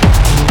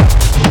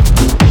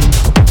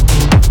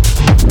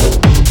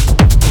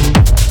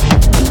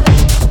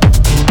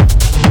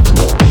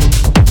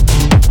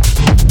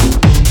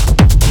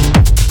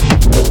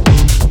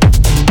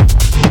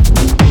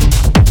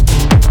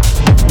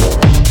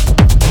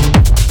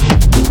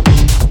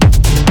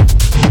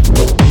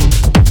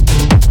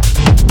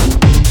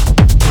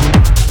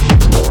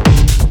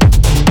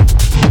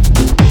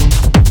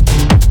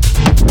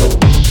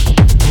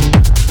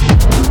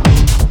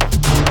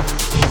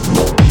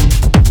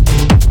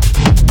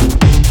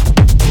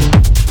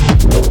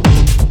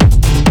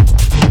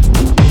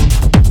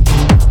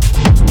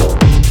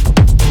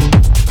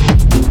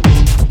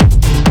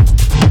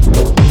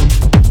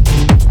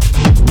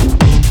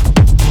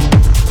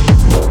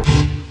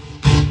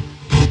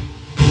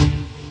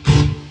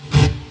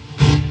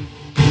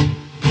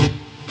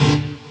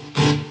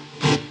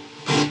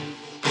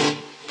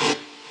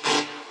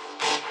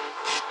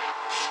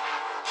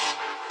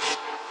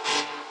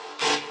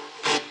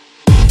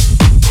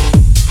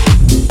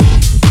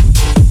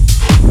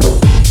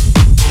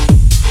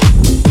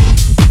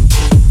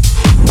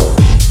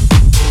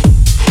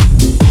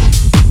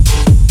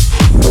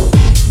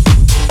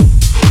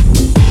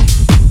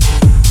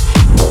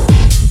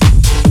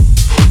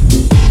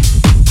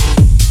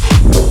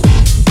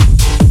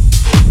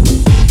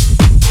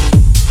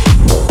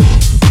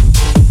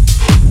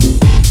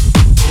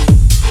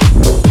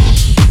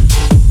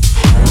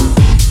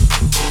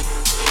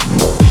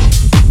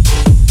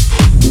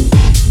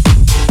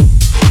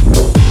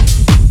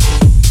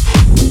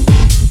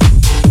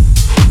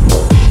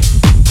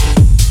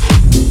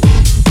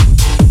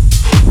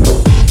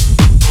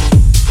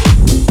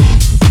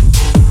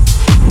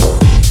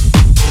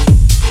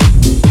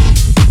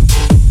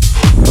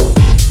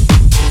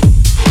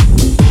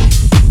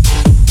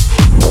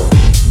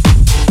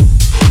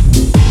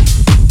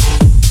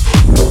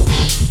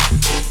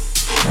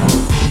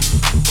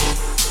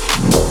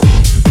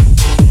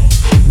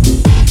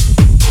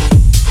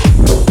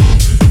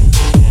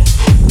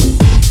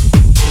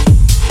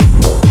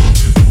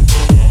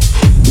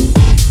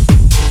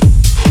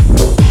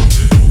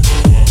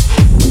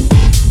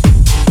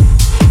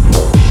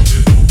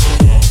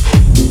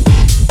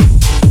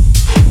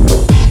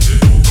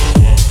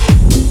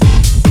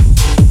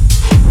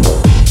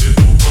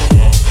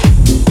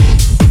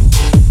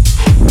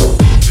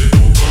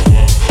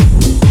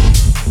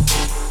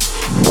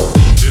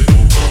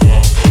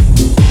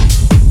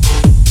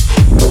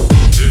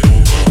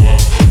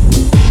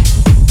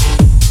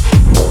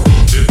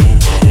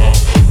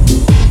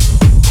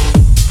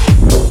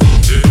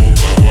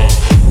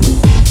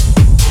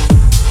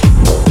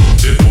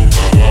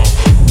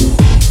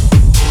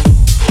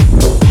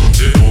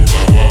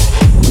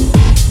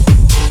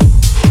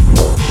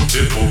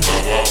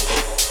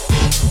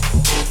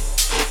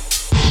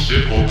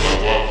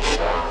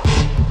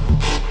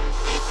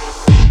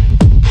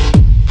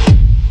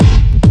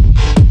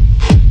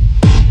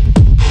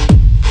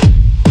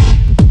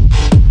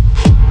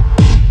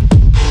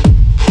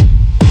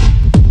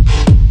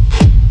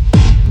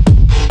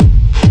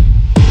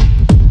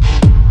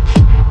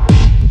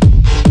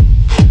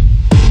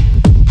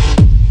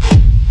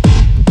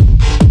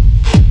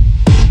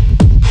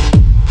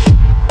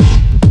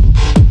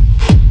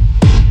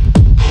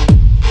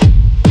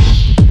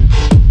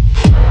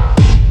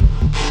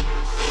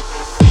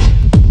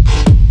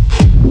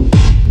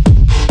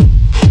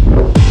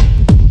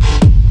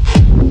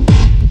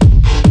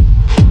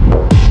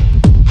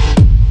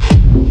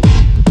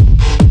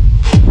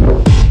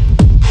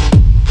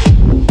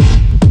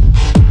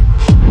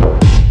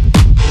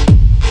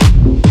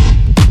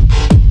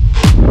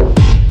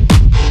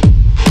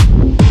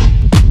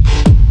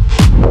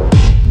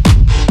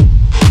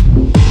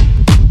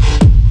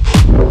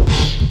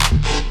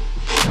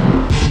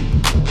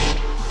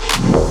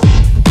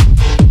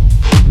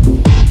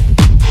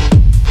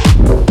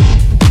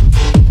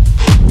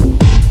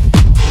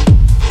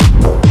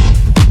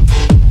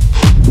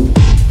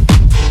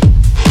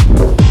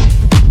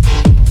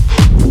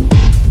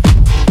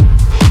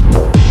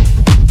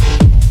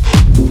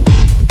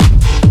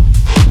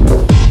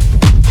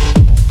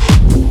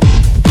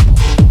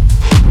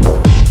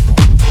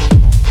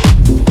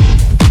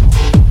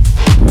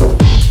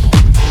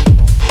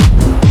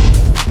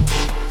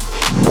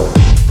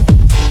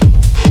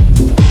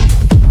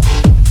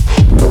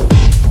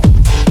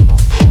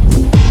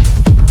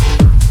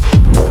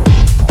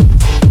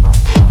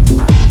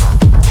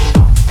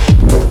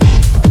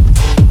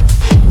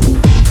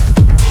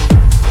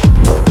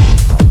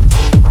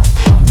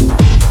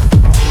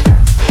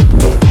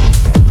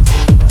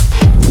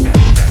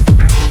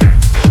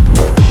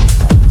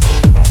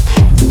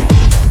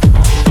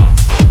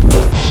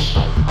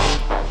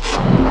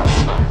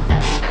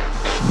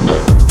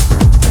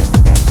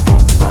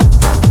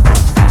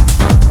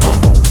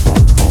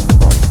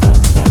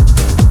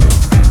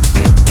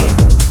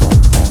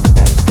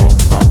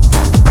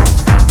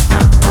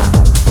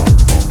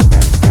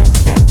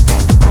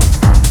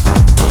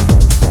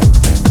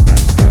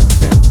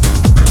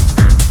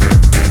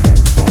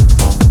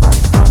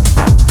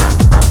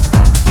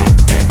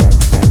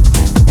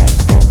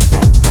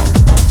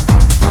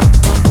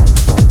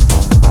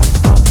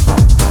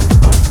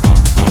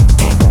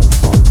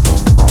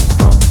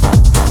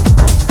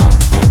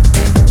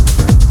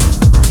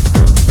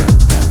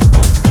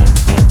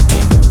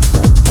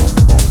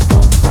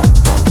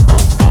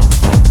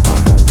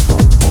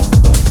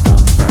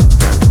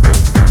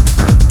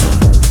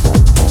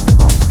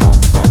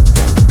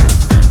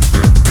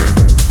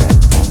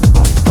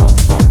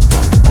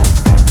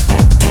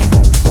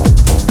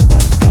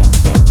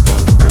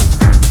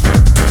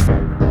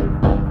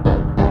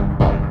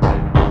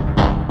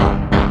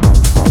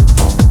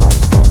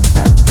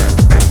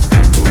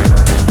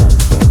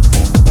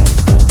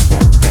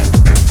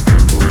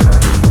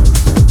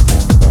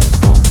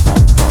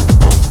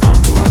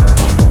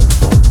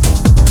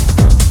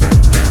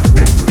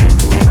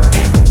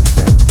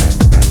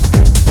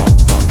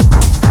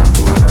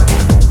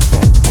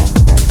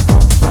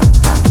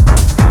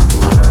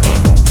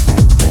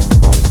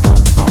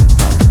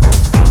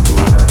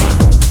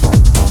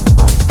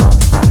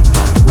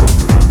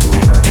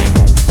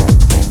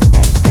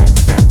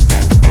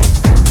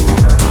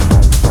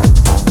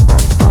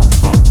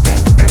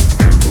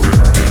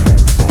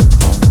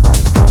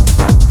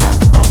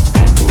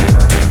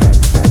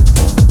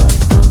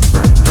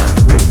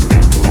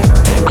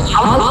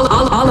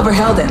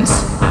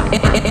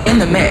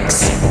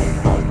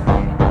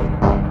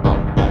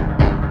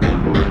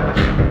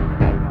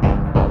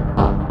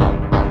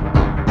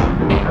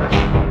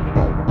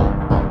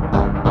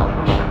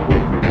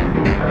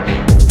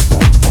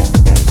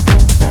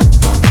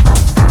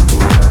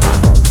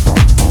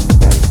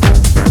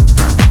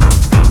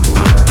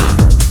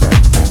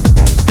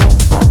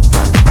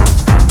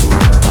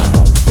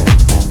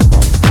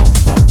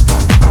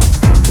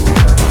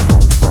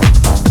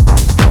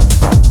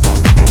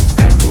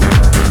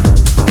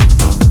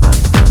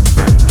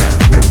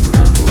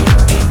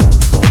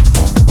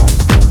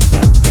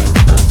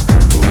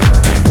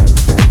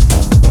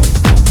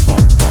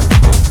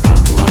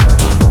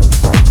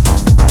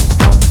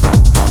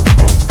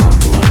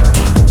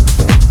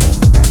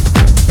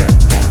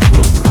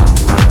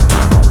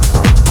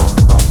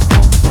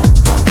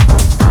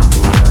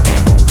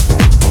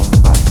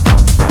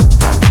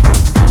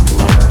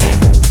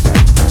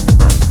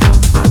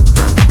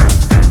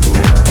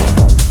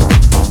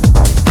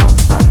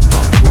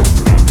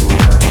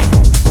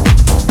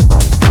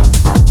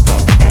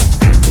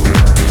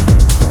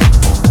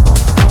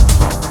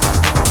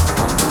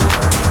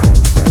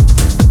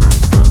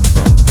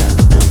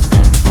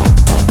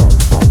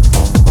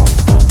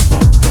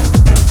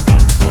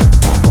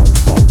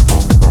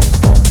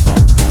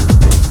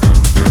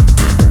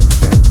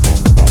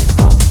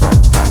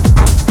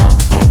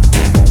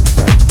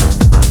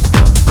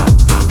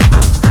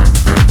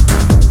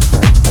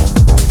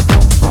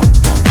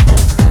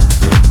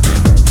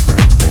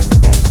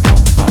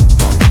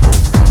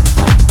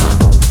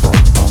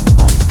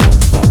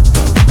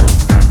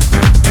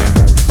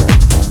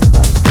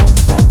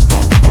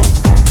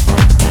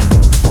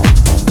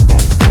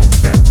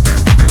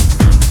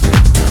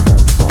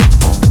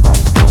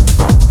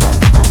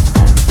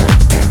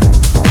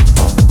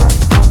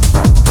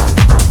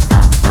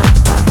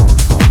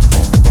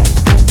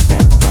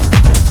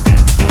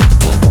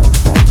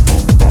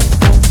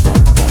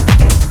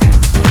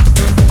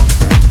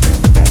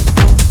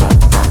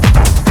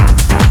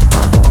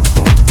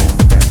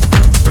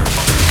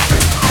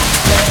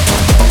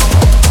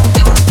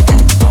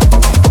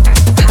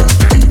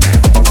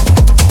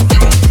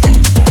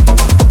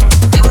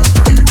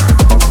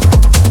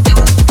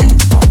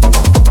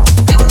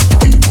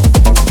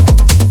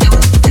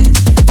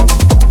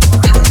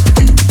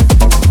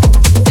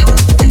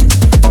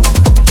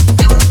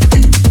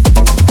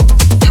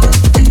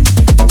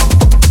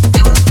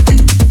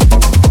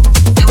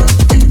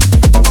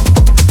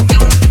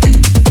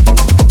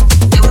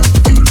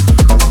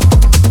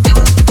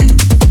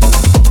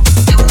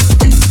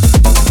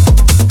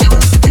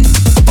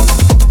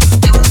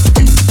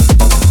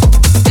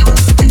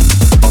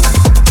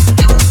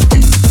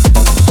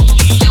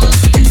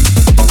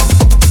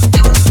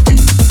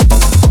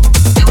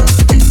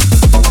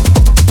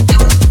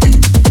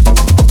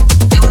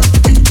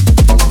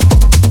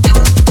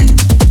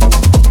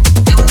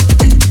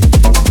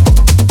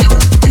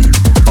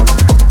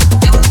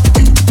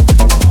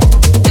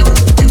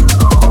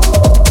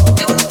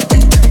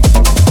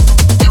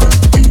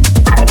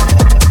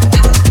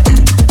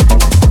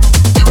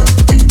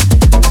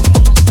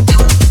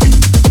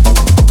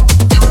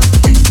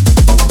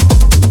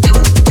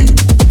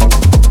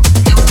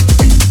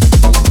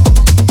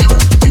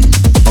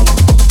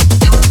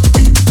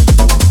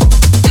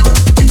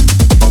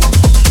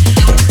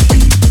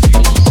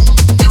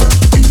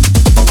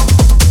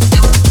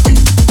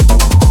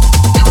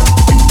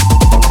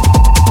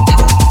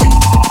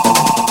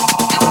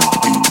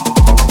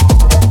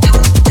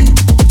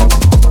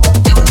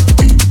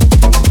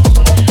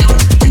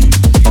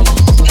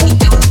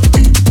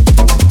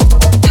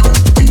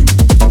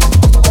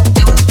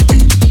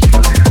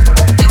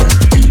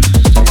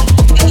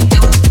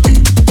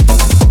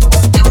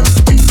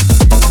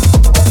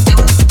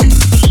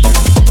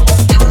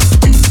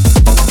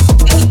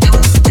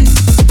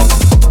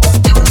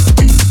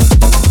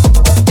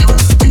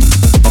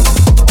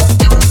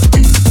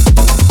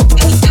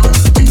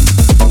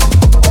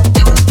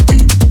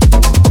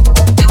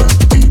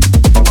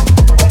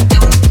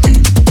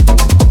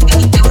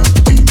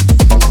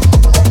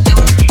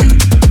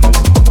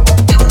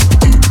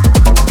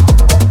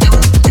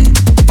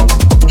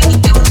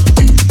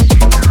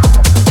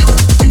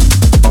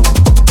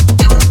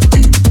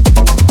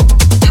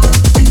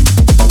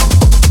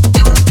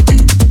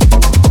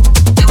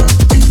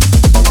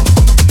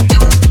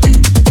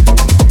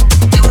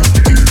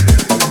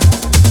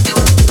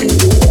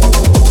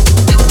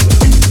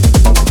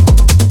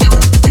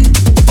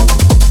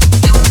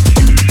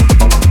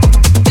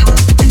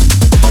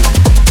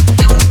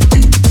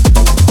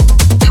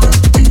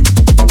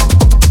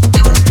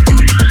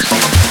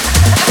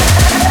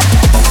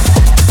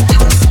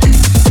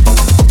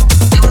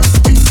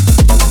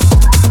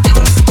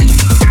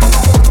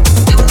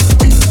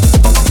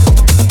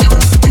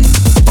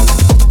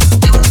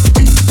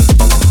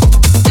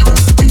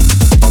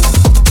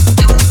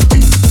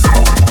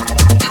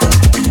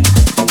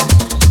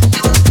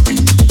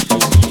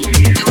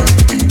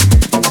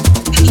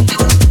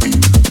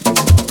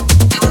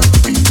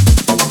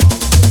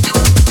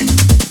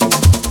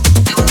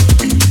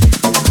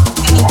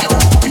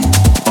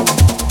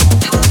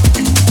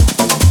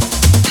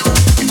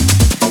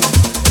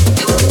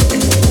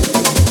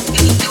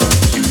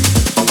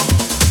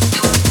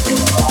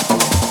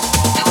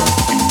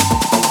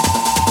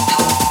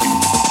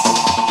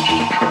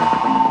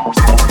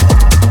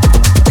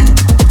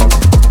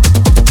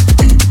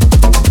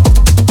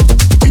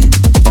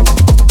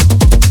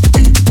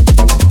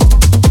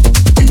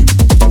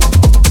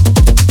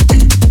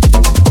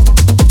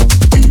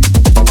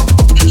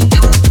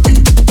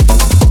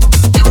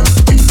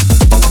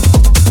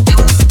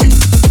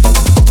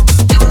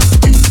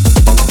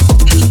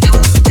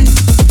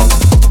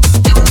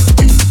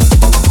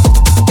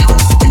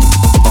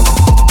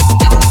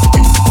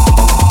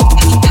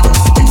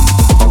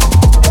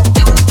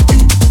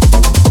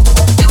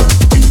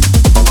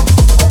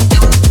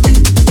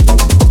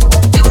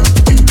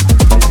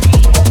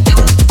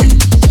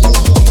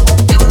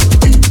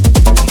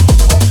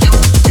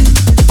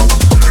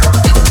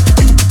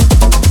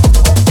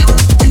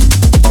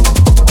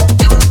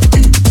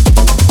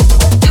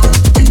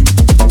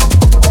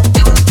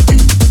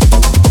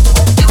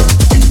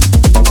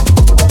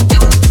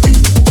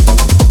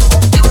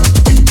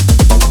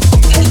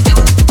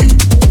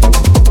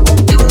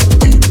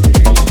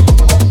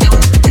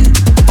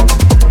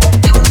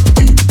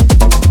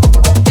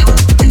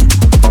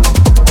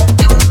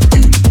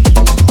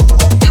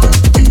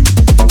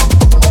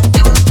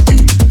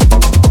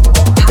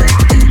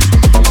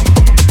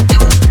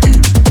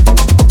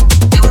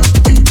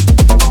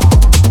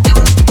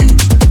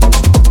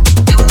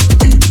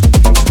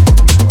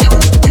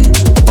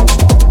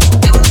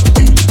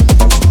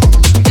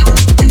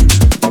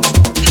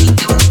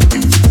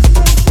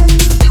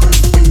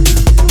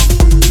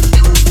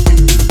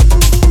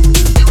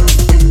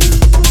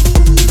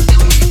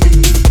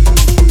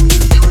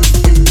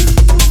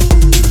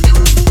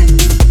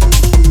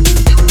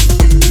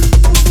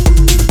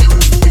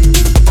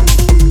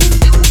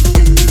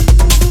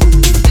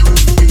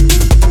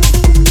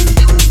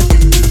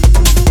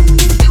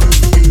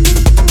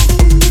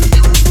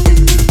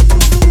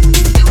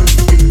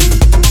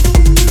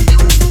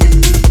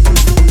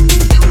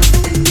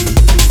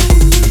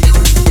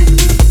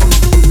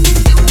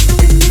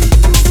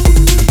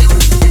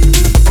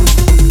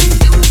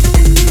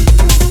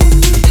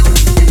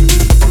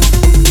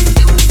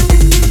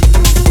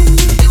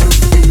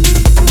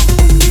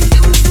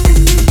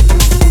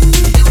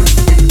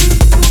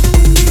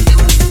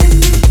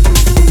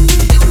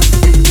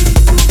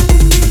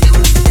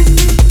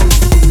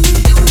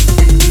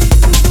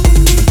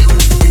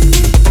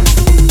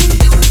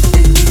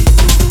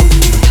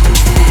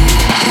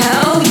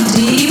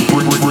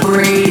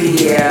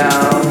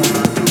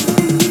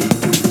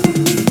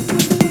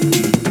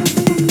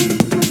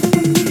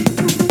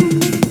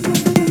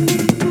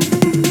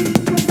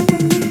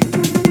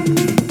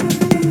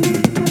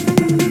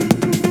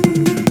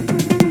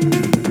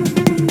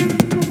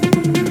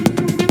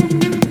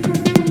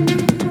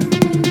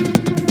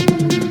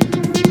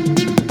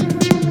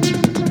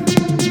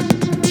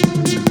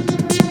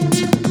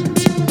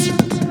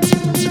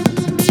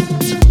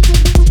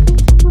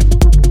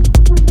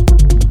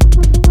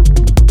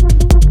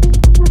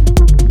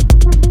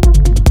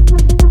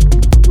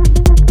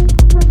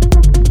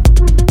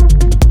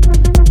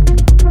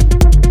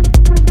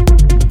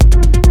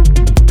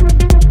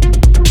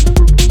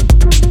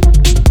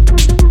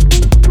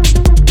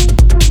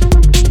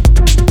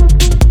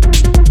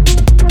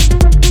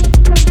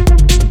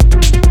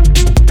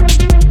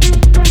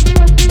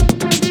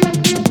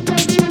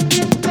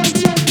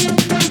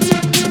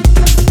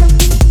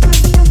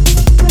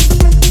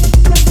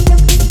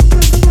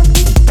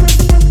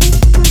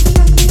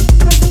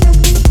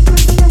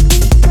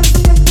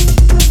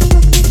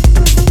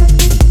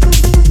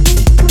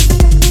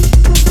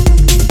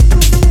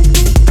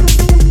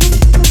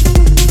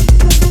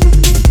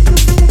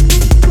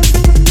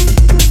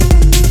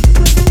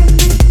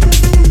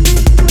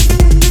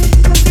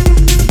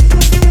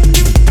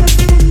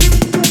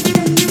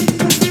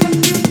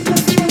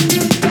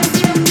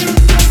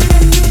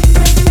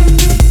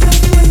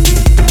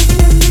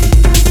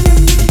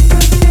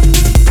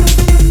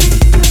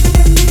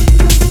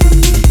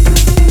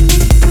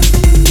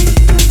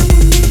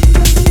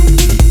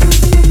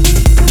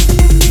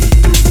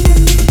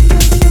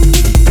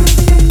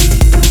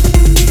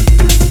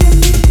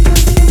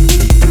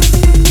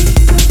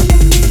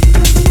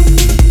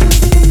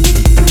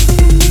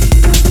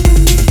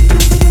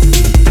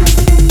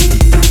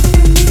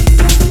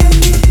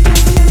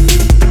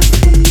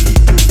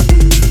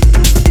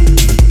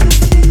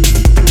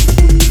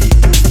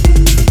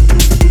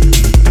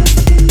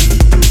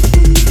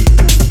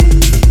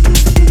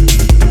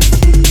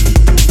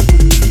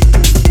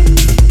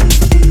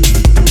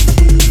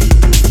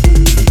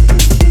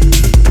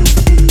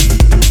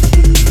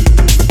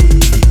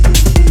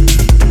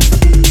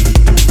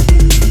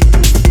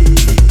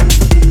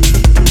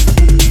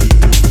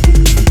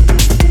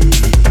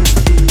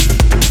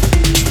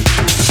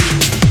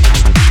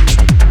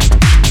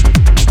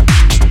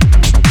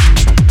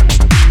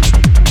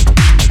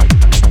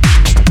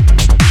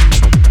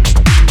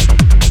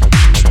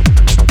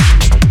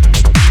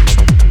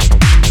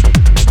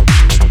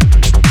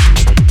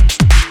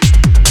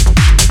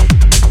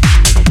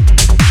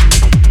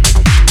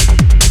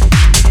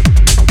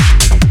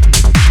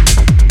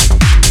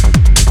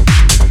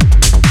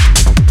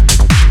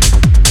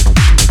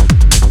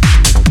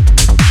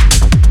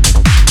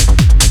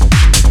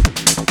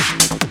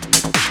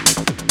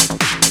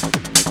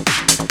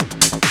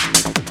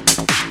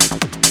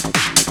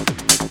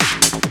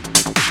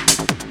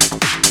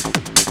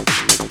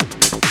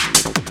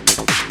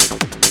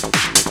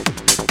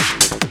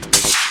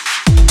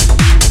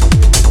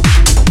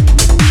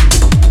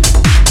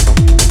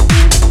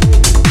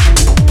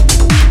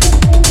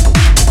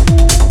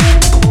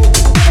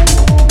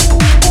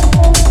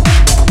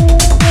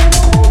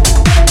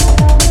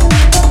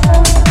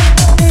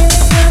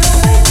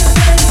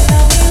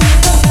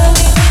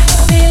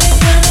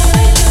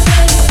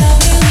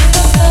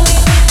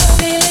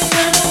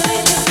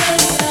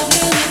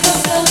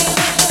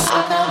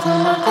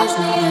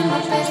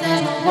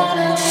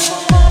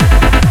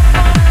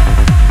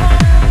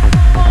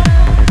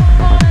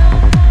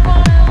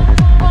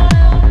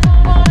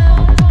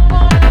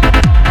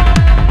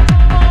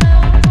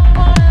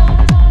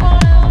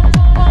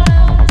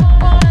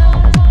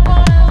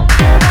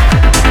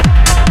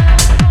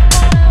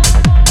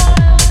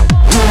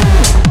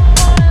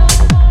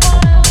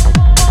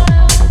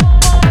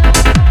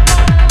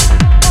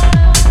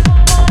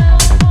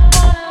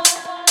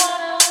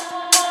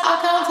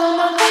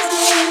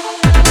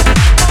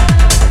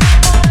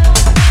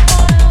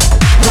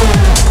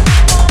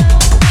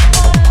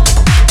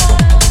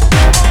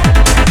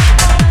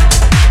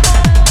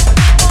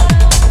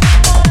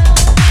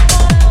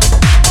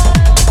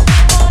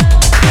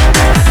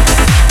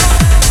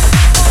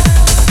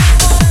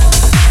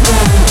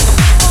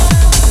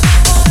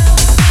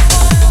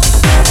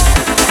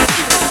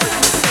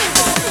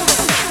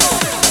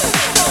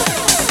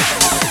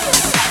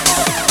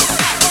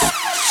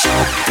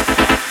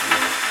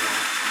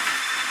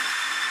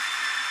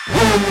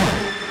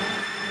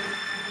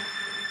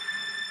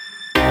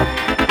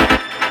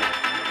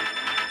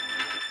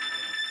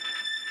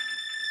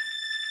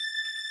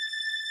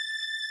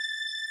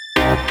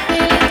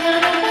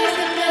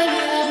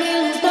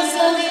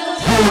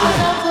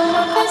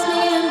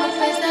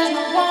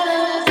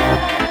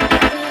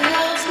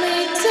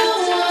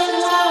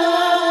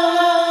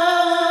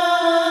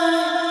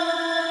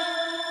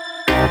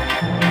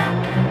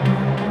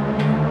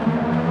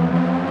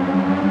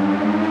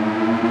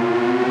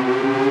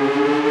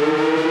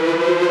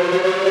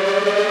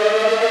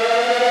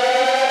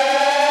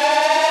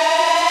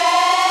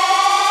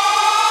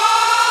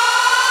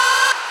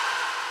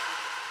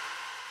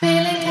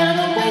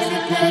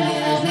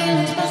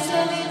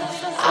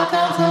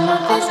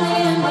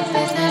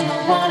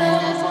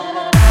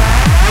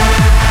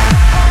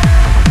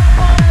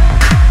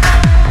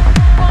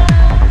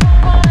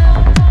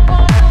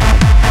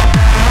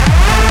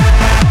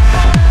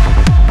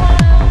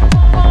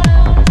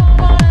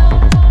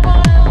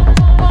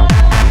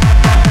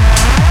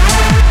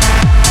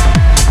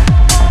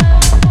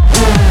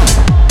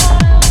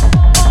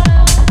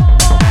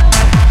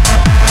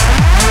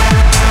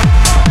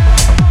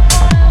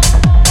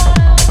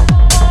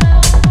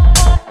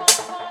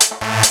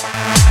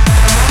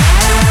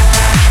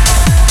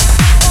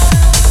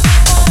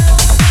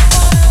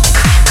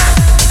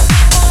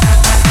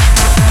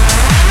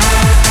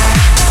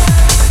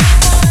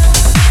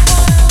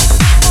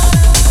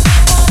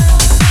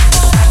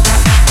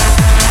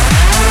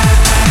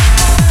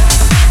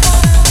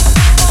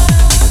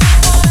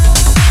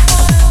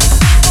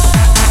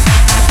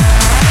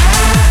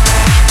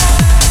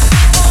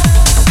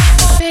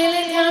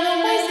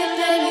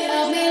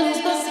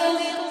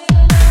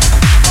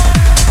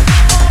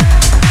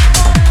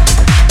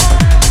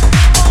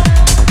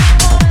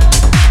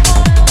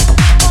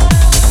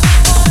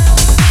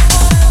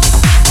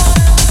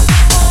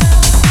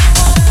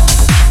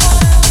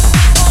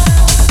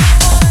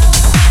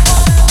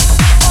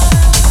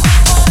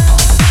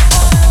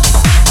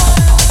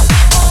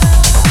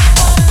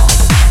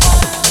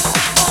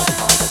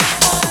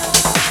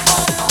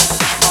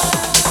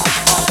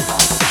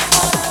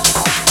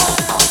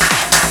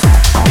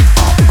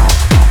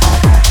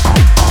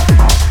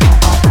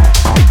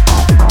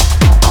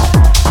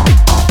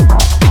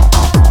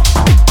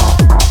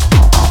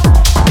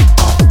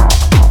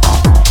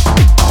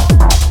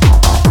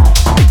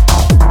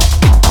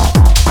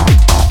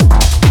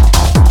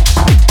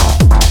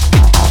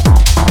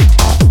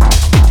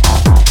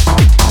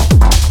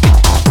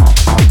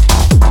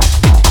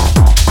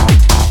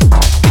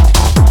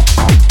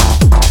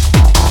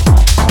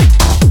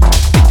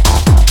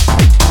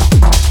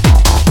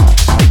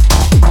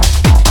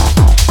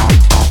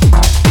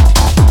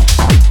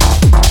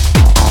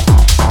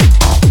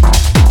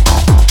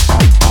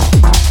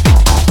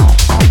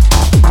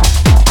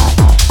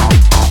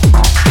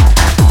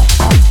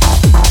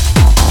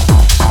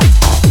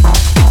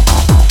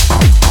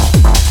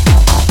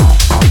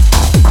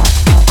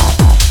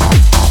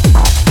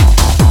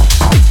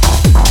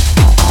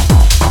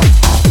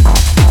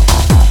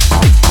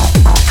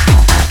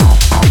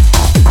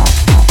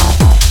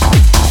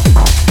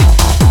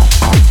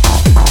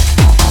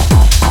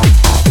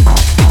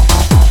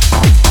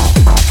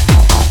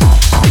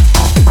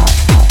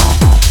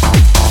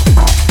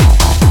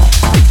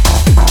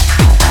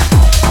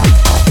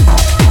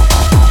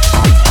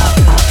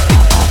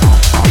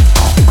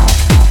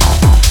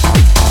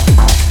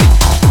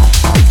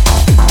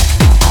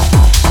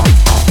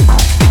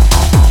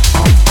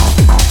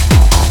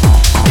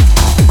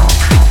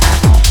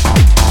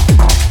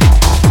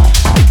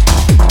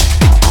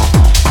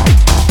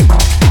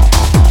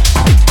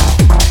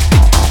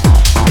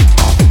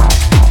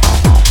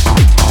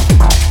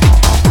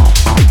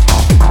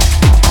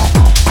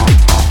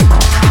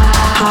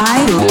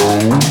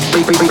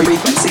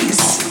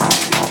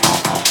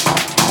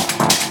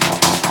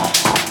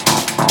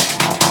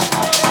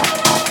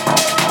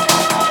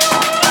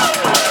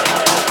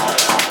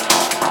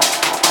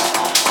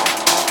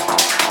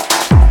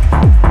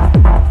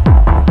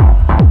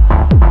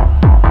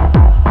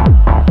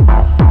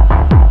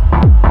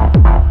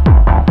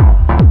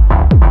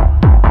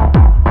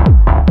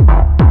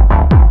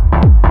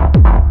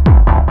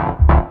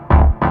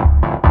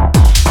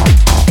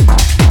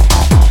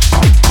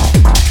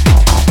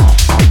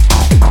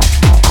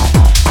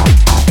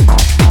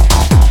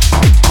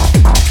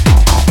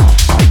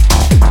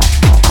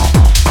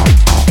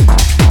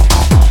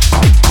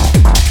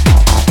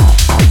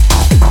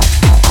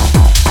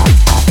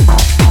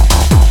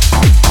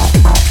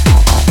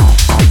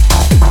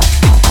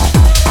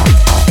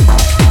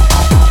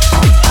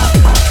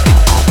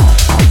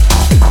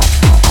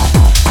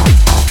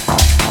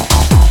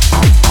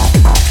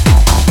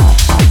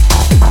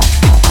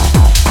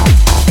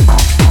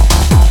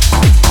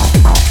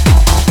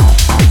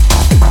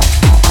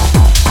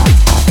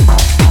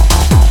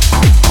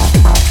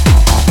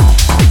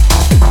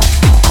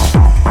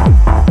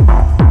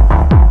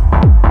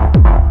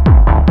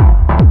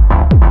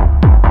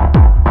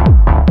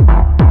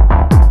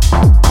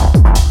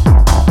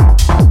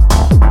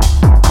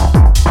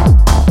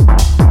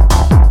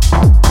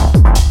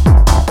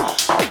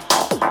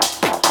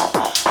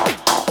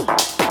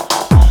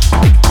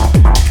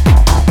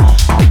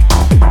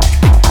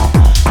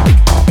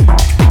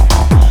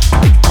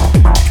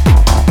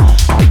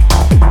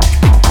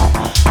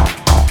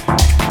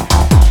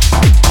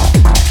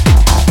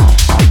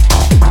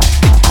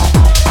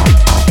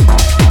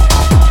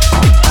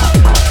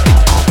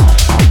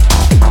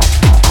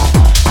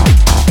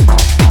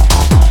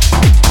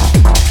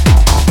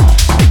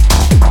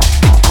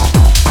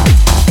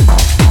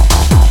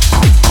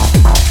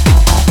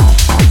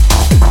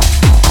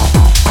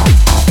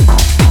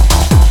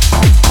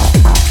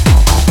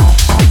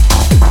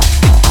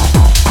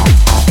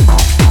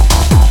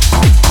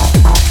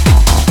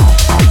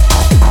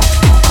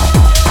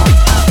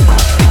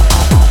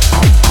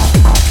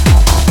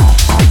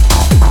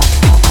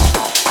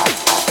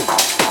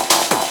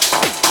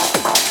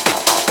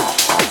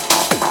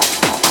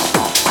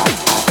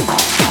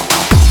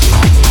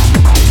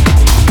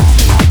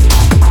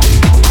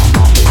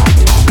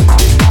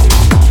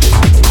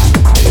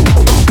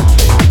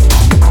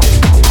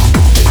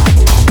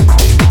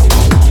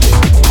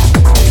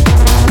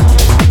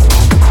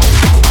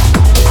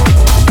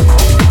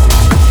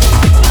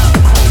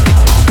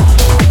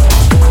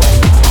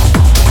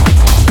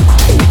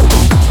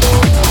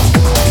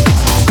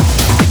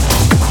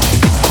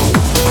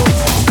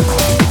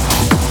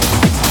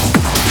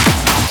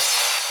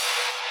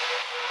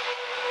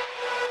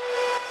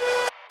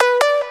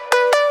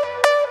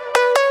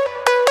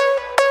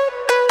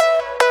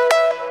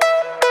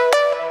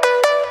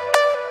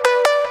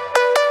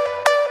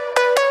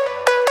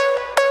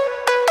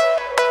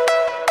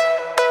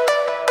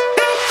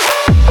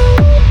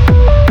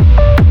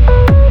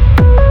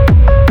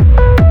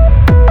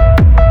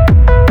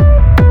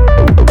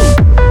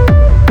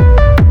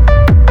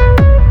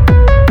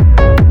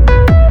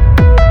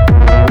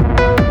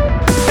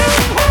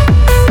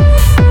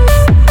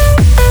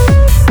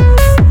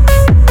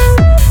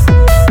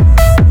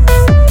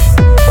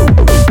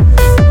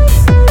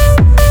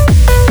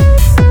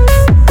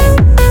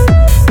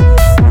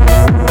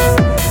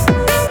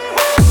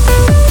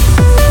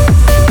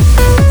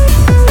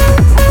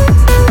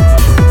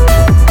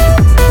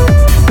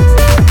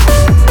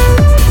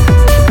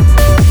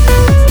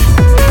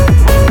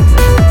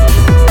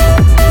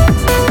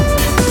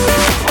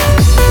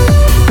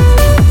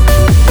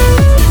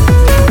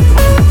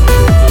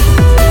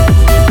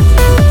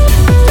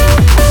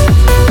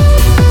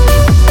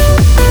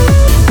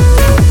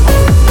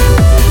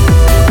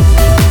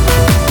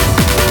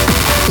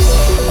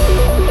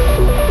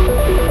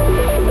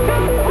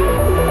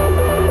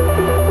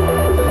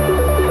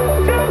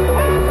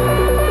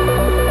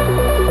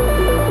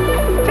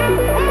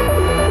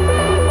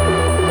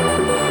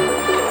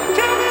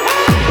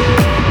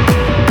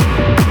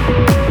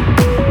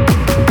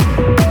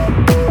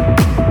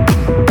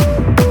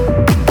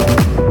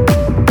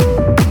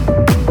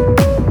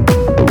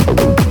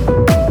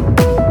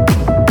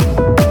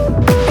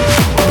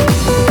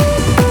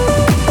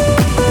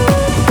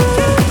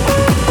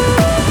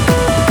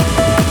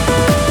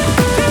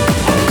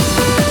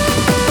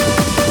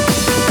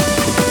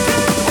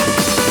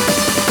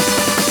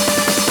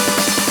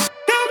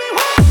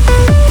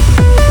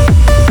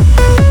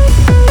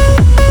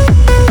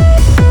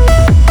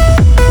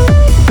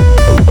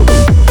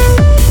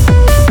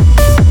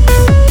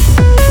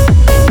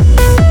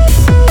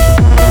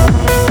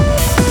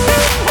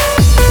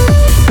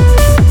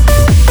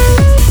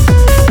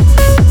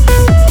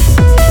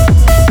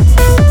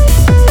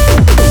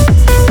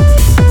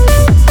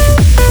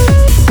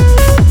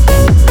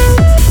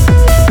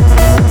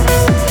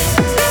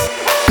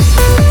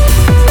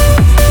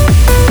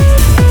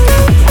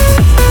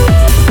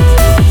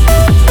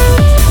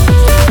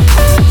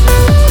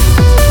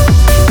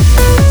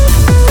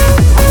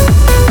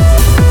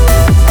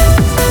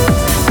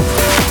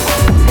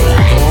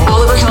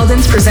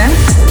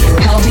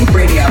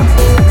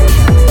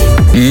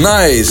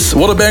 Nice.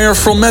 What a banger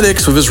from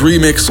Maddox with his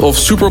remix of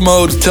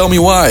Supermode Tell Me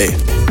Why.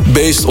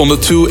 Based on the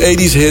two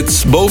 80s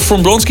hits, both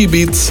from Bronski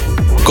Beat,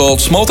 called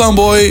Small Town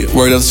Boy,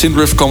 where that synth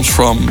riff comes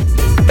from,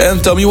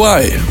 and Tell Me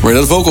Why, where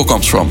that vocal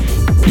comes from.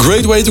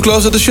 Great way to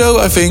close out the show,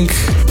 I think.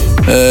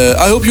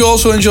 I hope you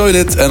also enjoyed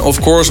it, and of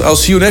course I'll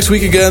see you next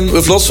week again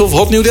with lots of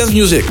hot new dance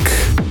music.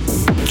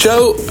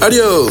 Ciao,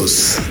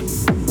 adios.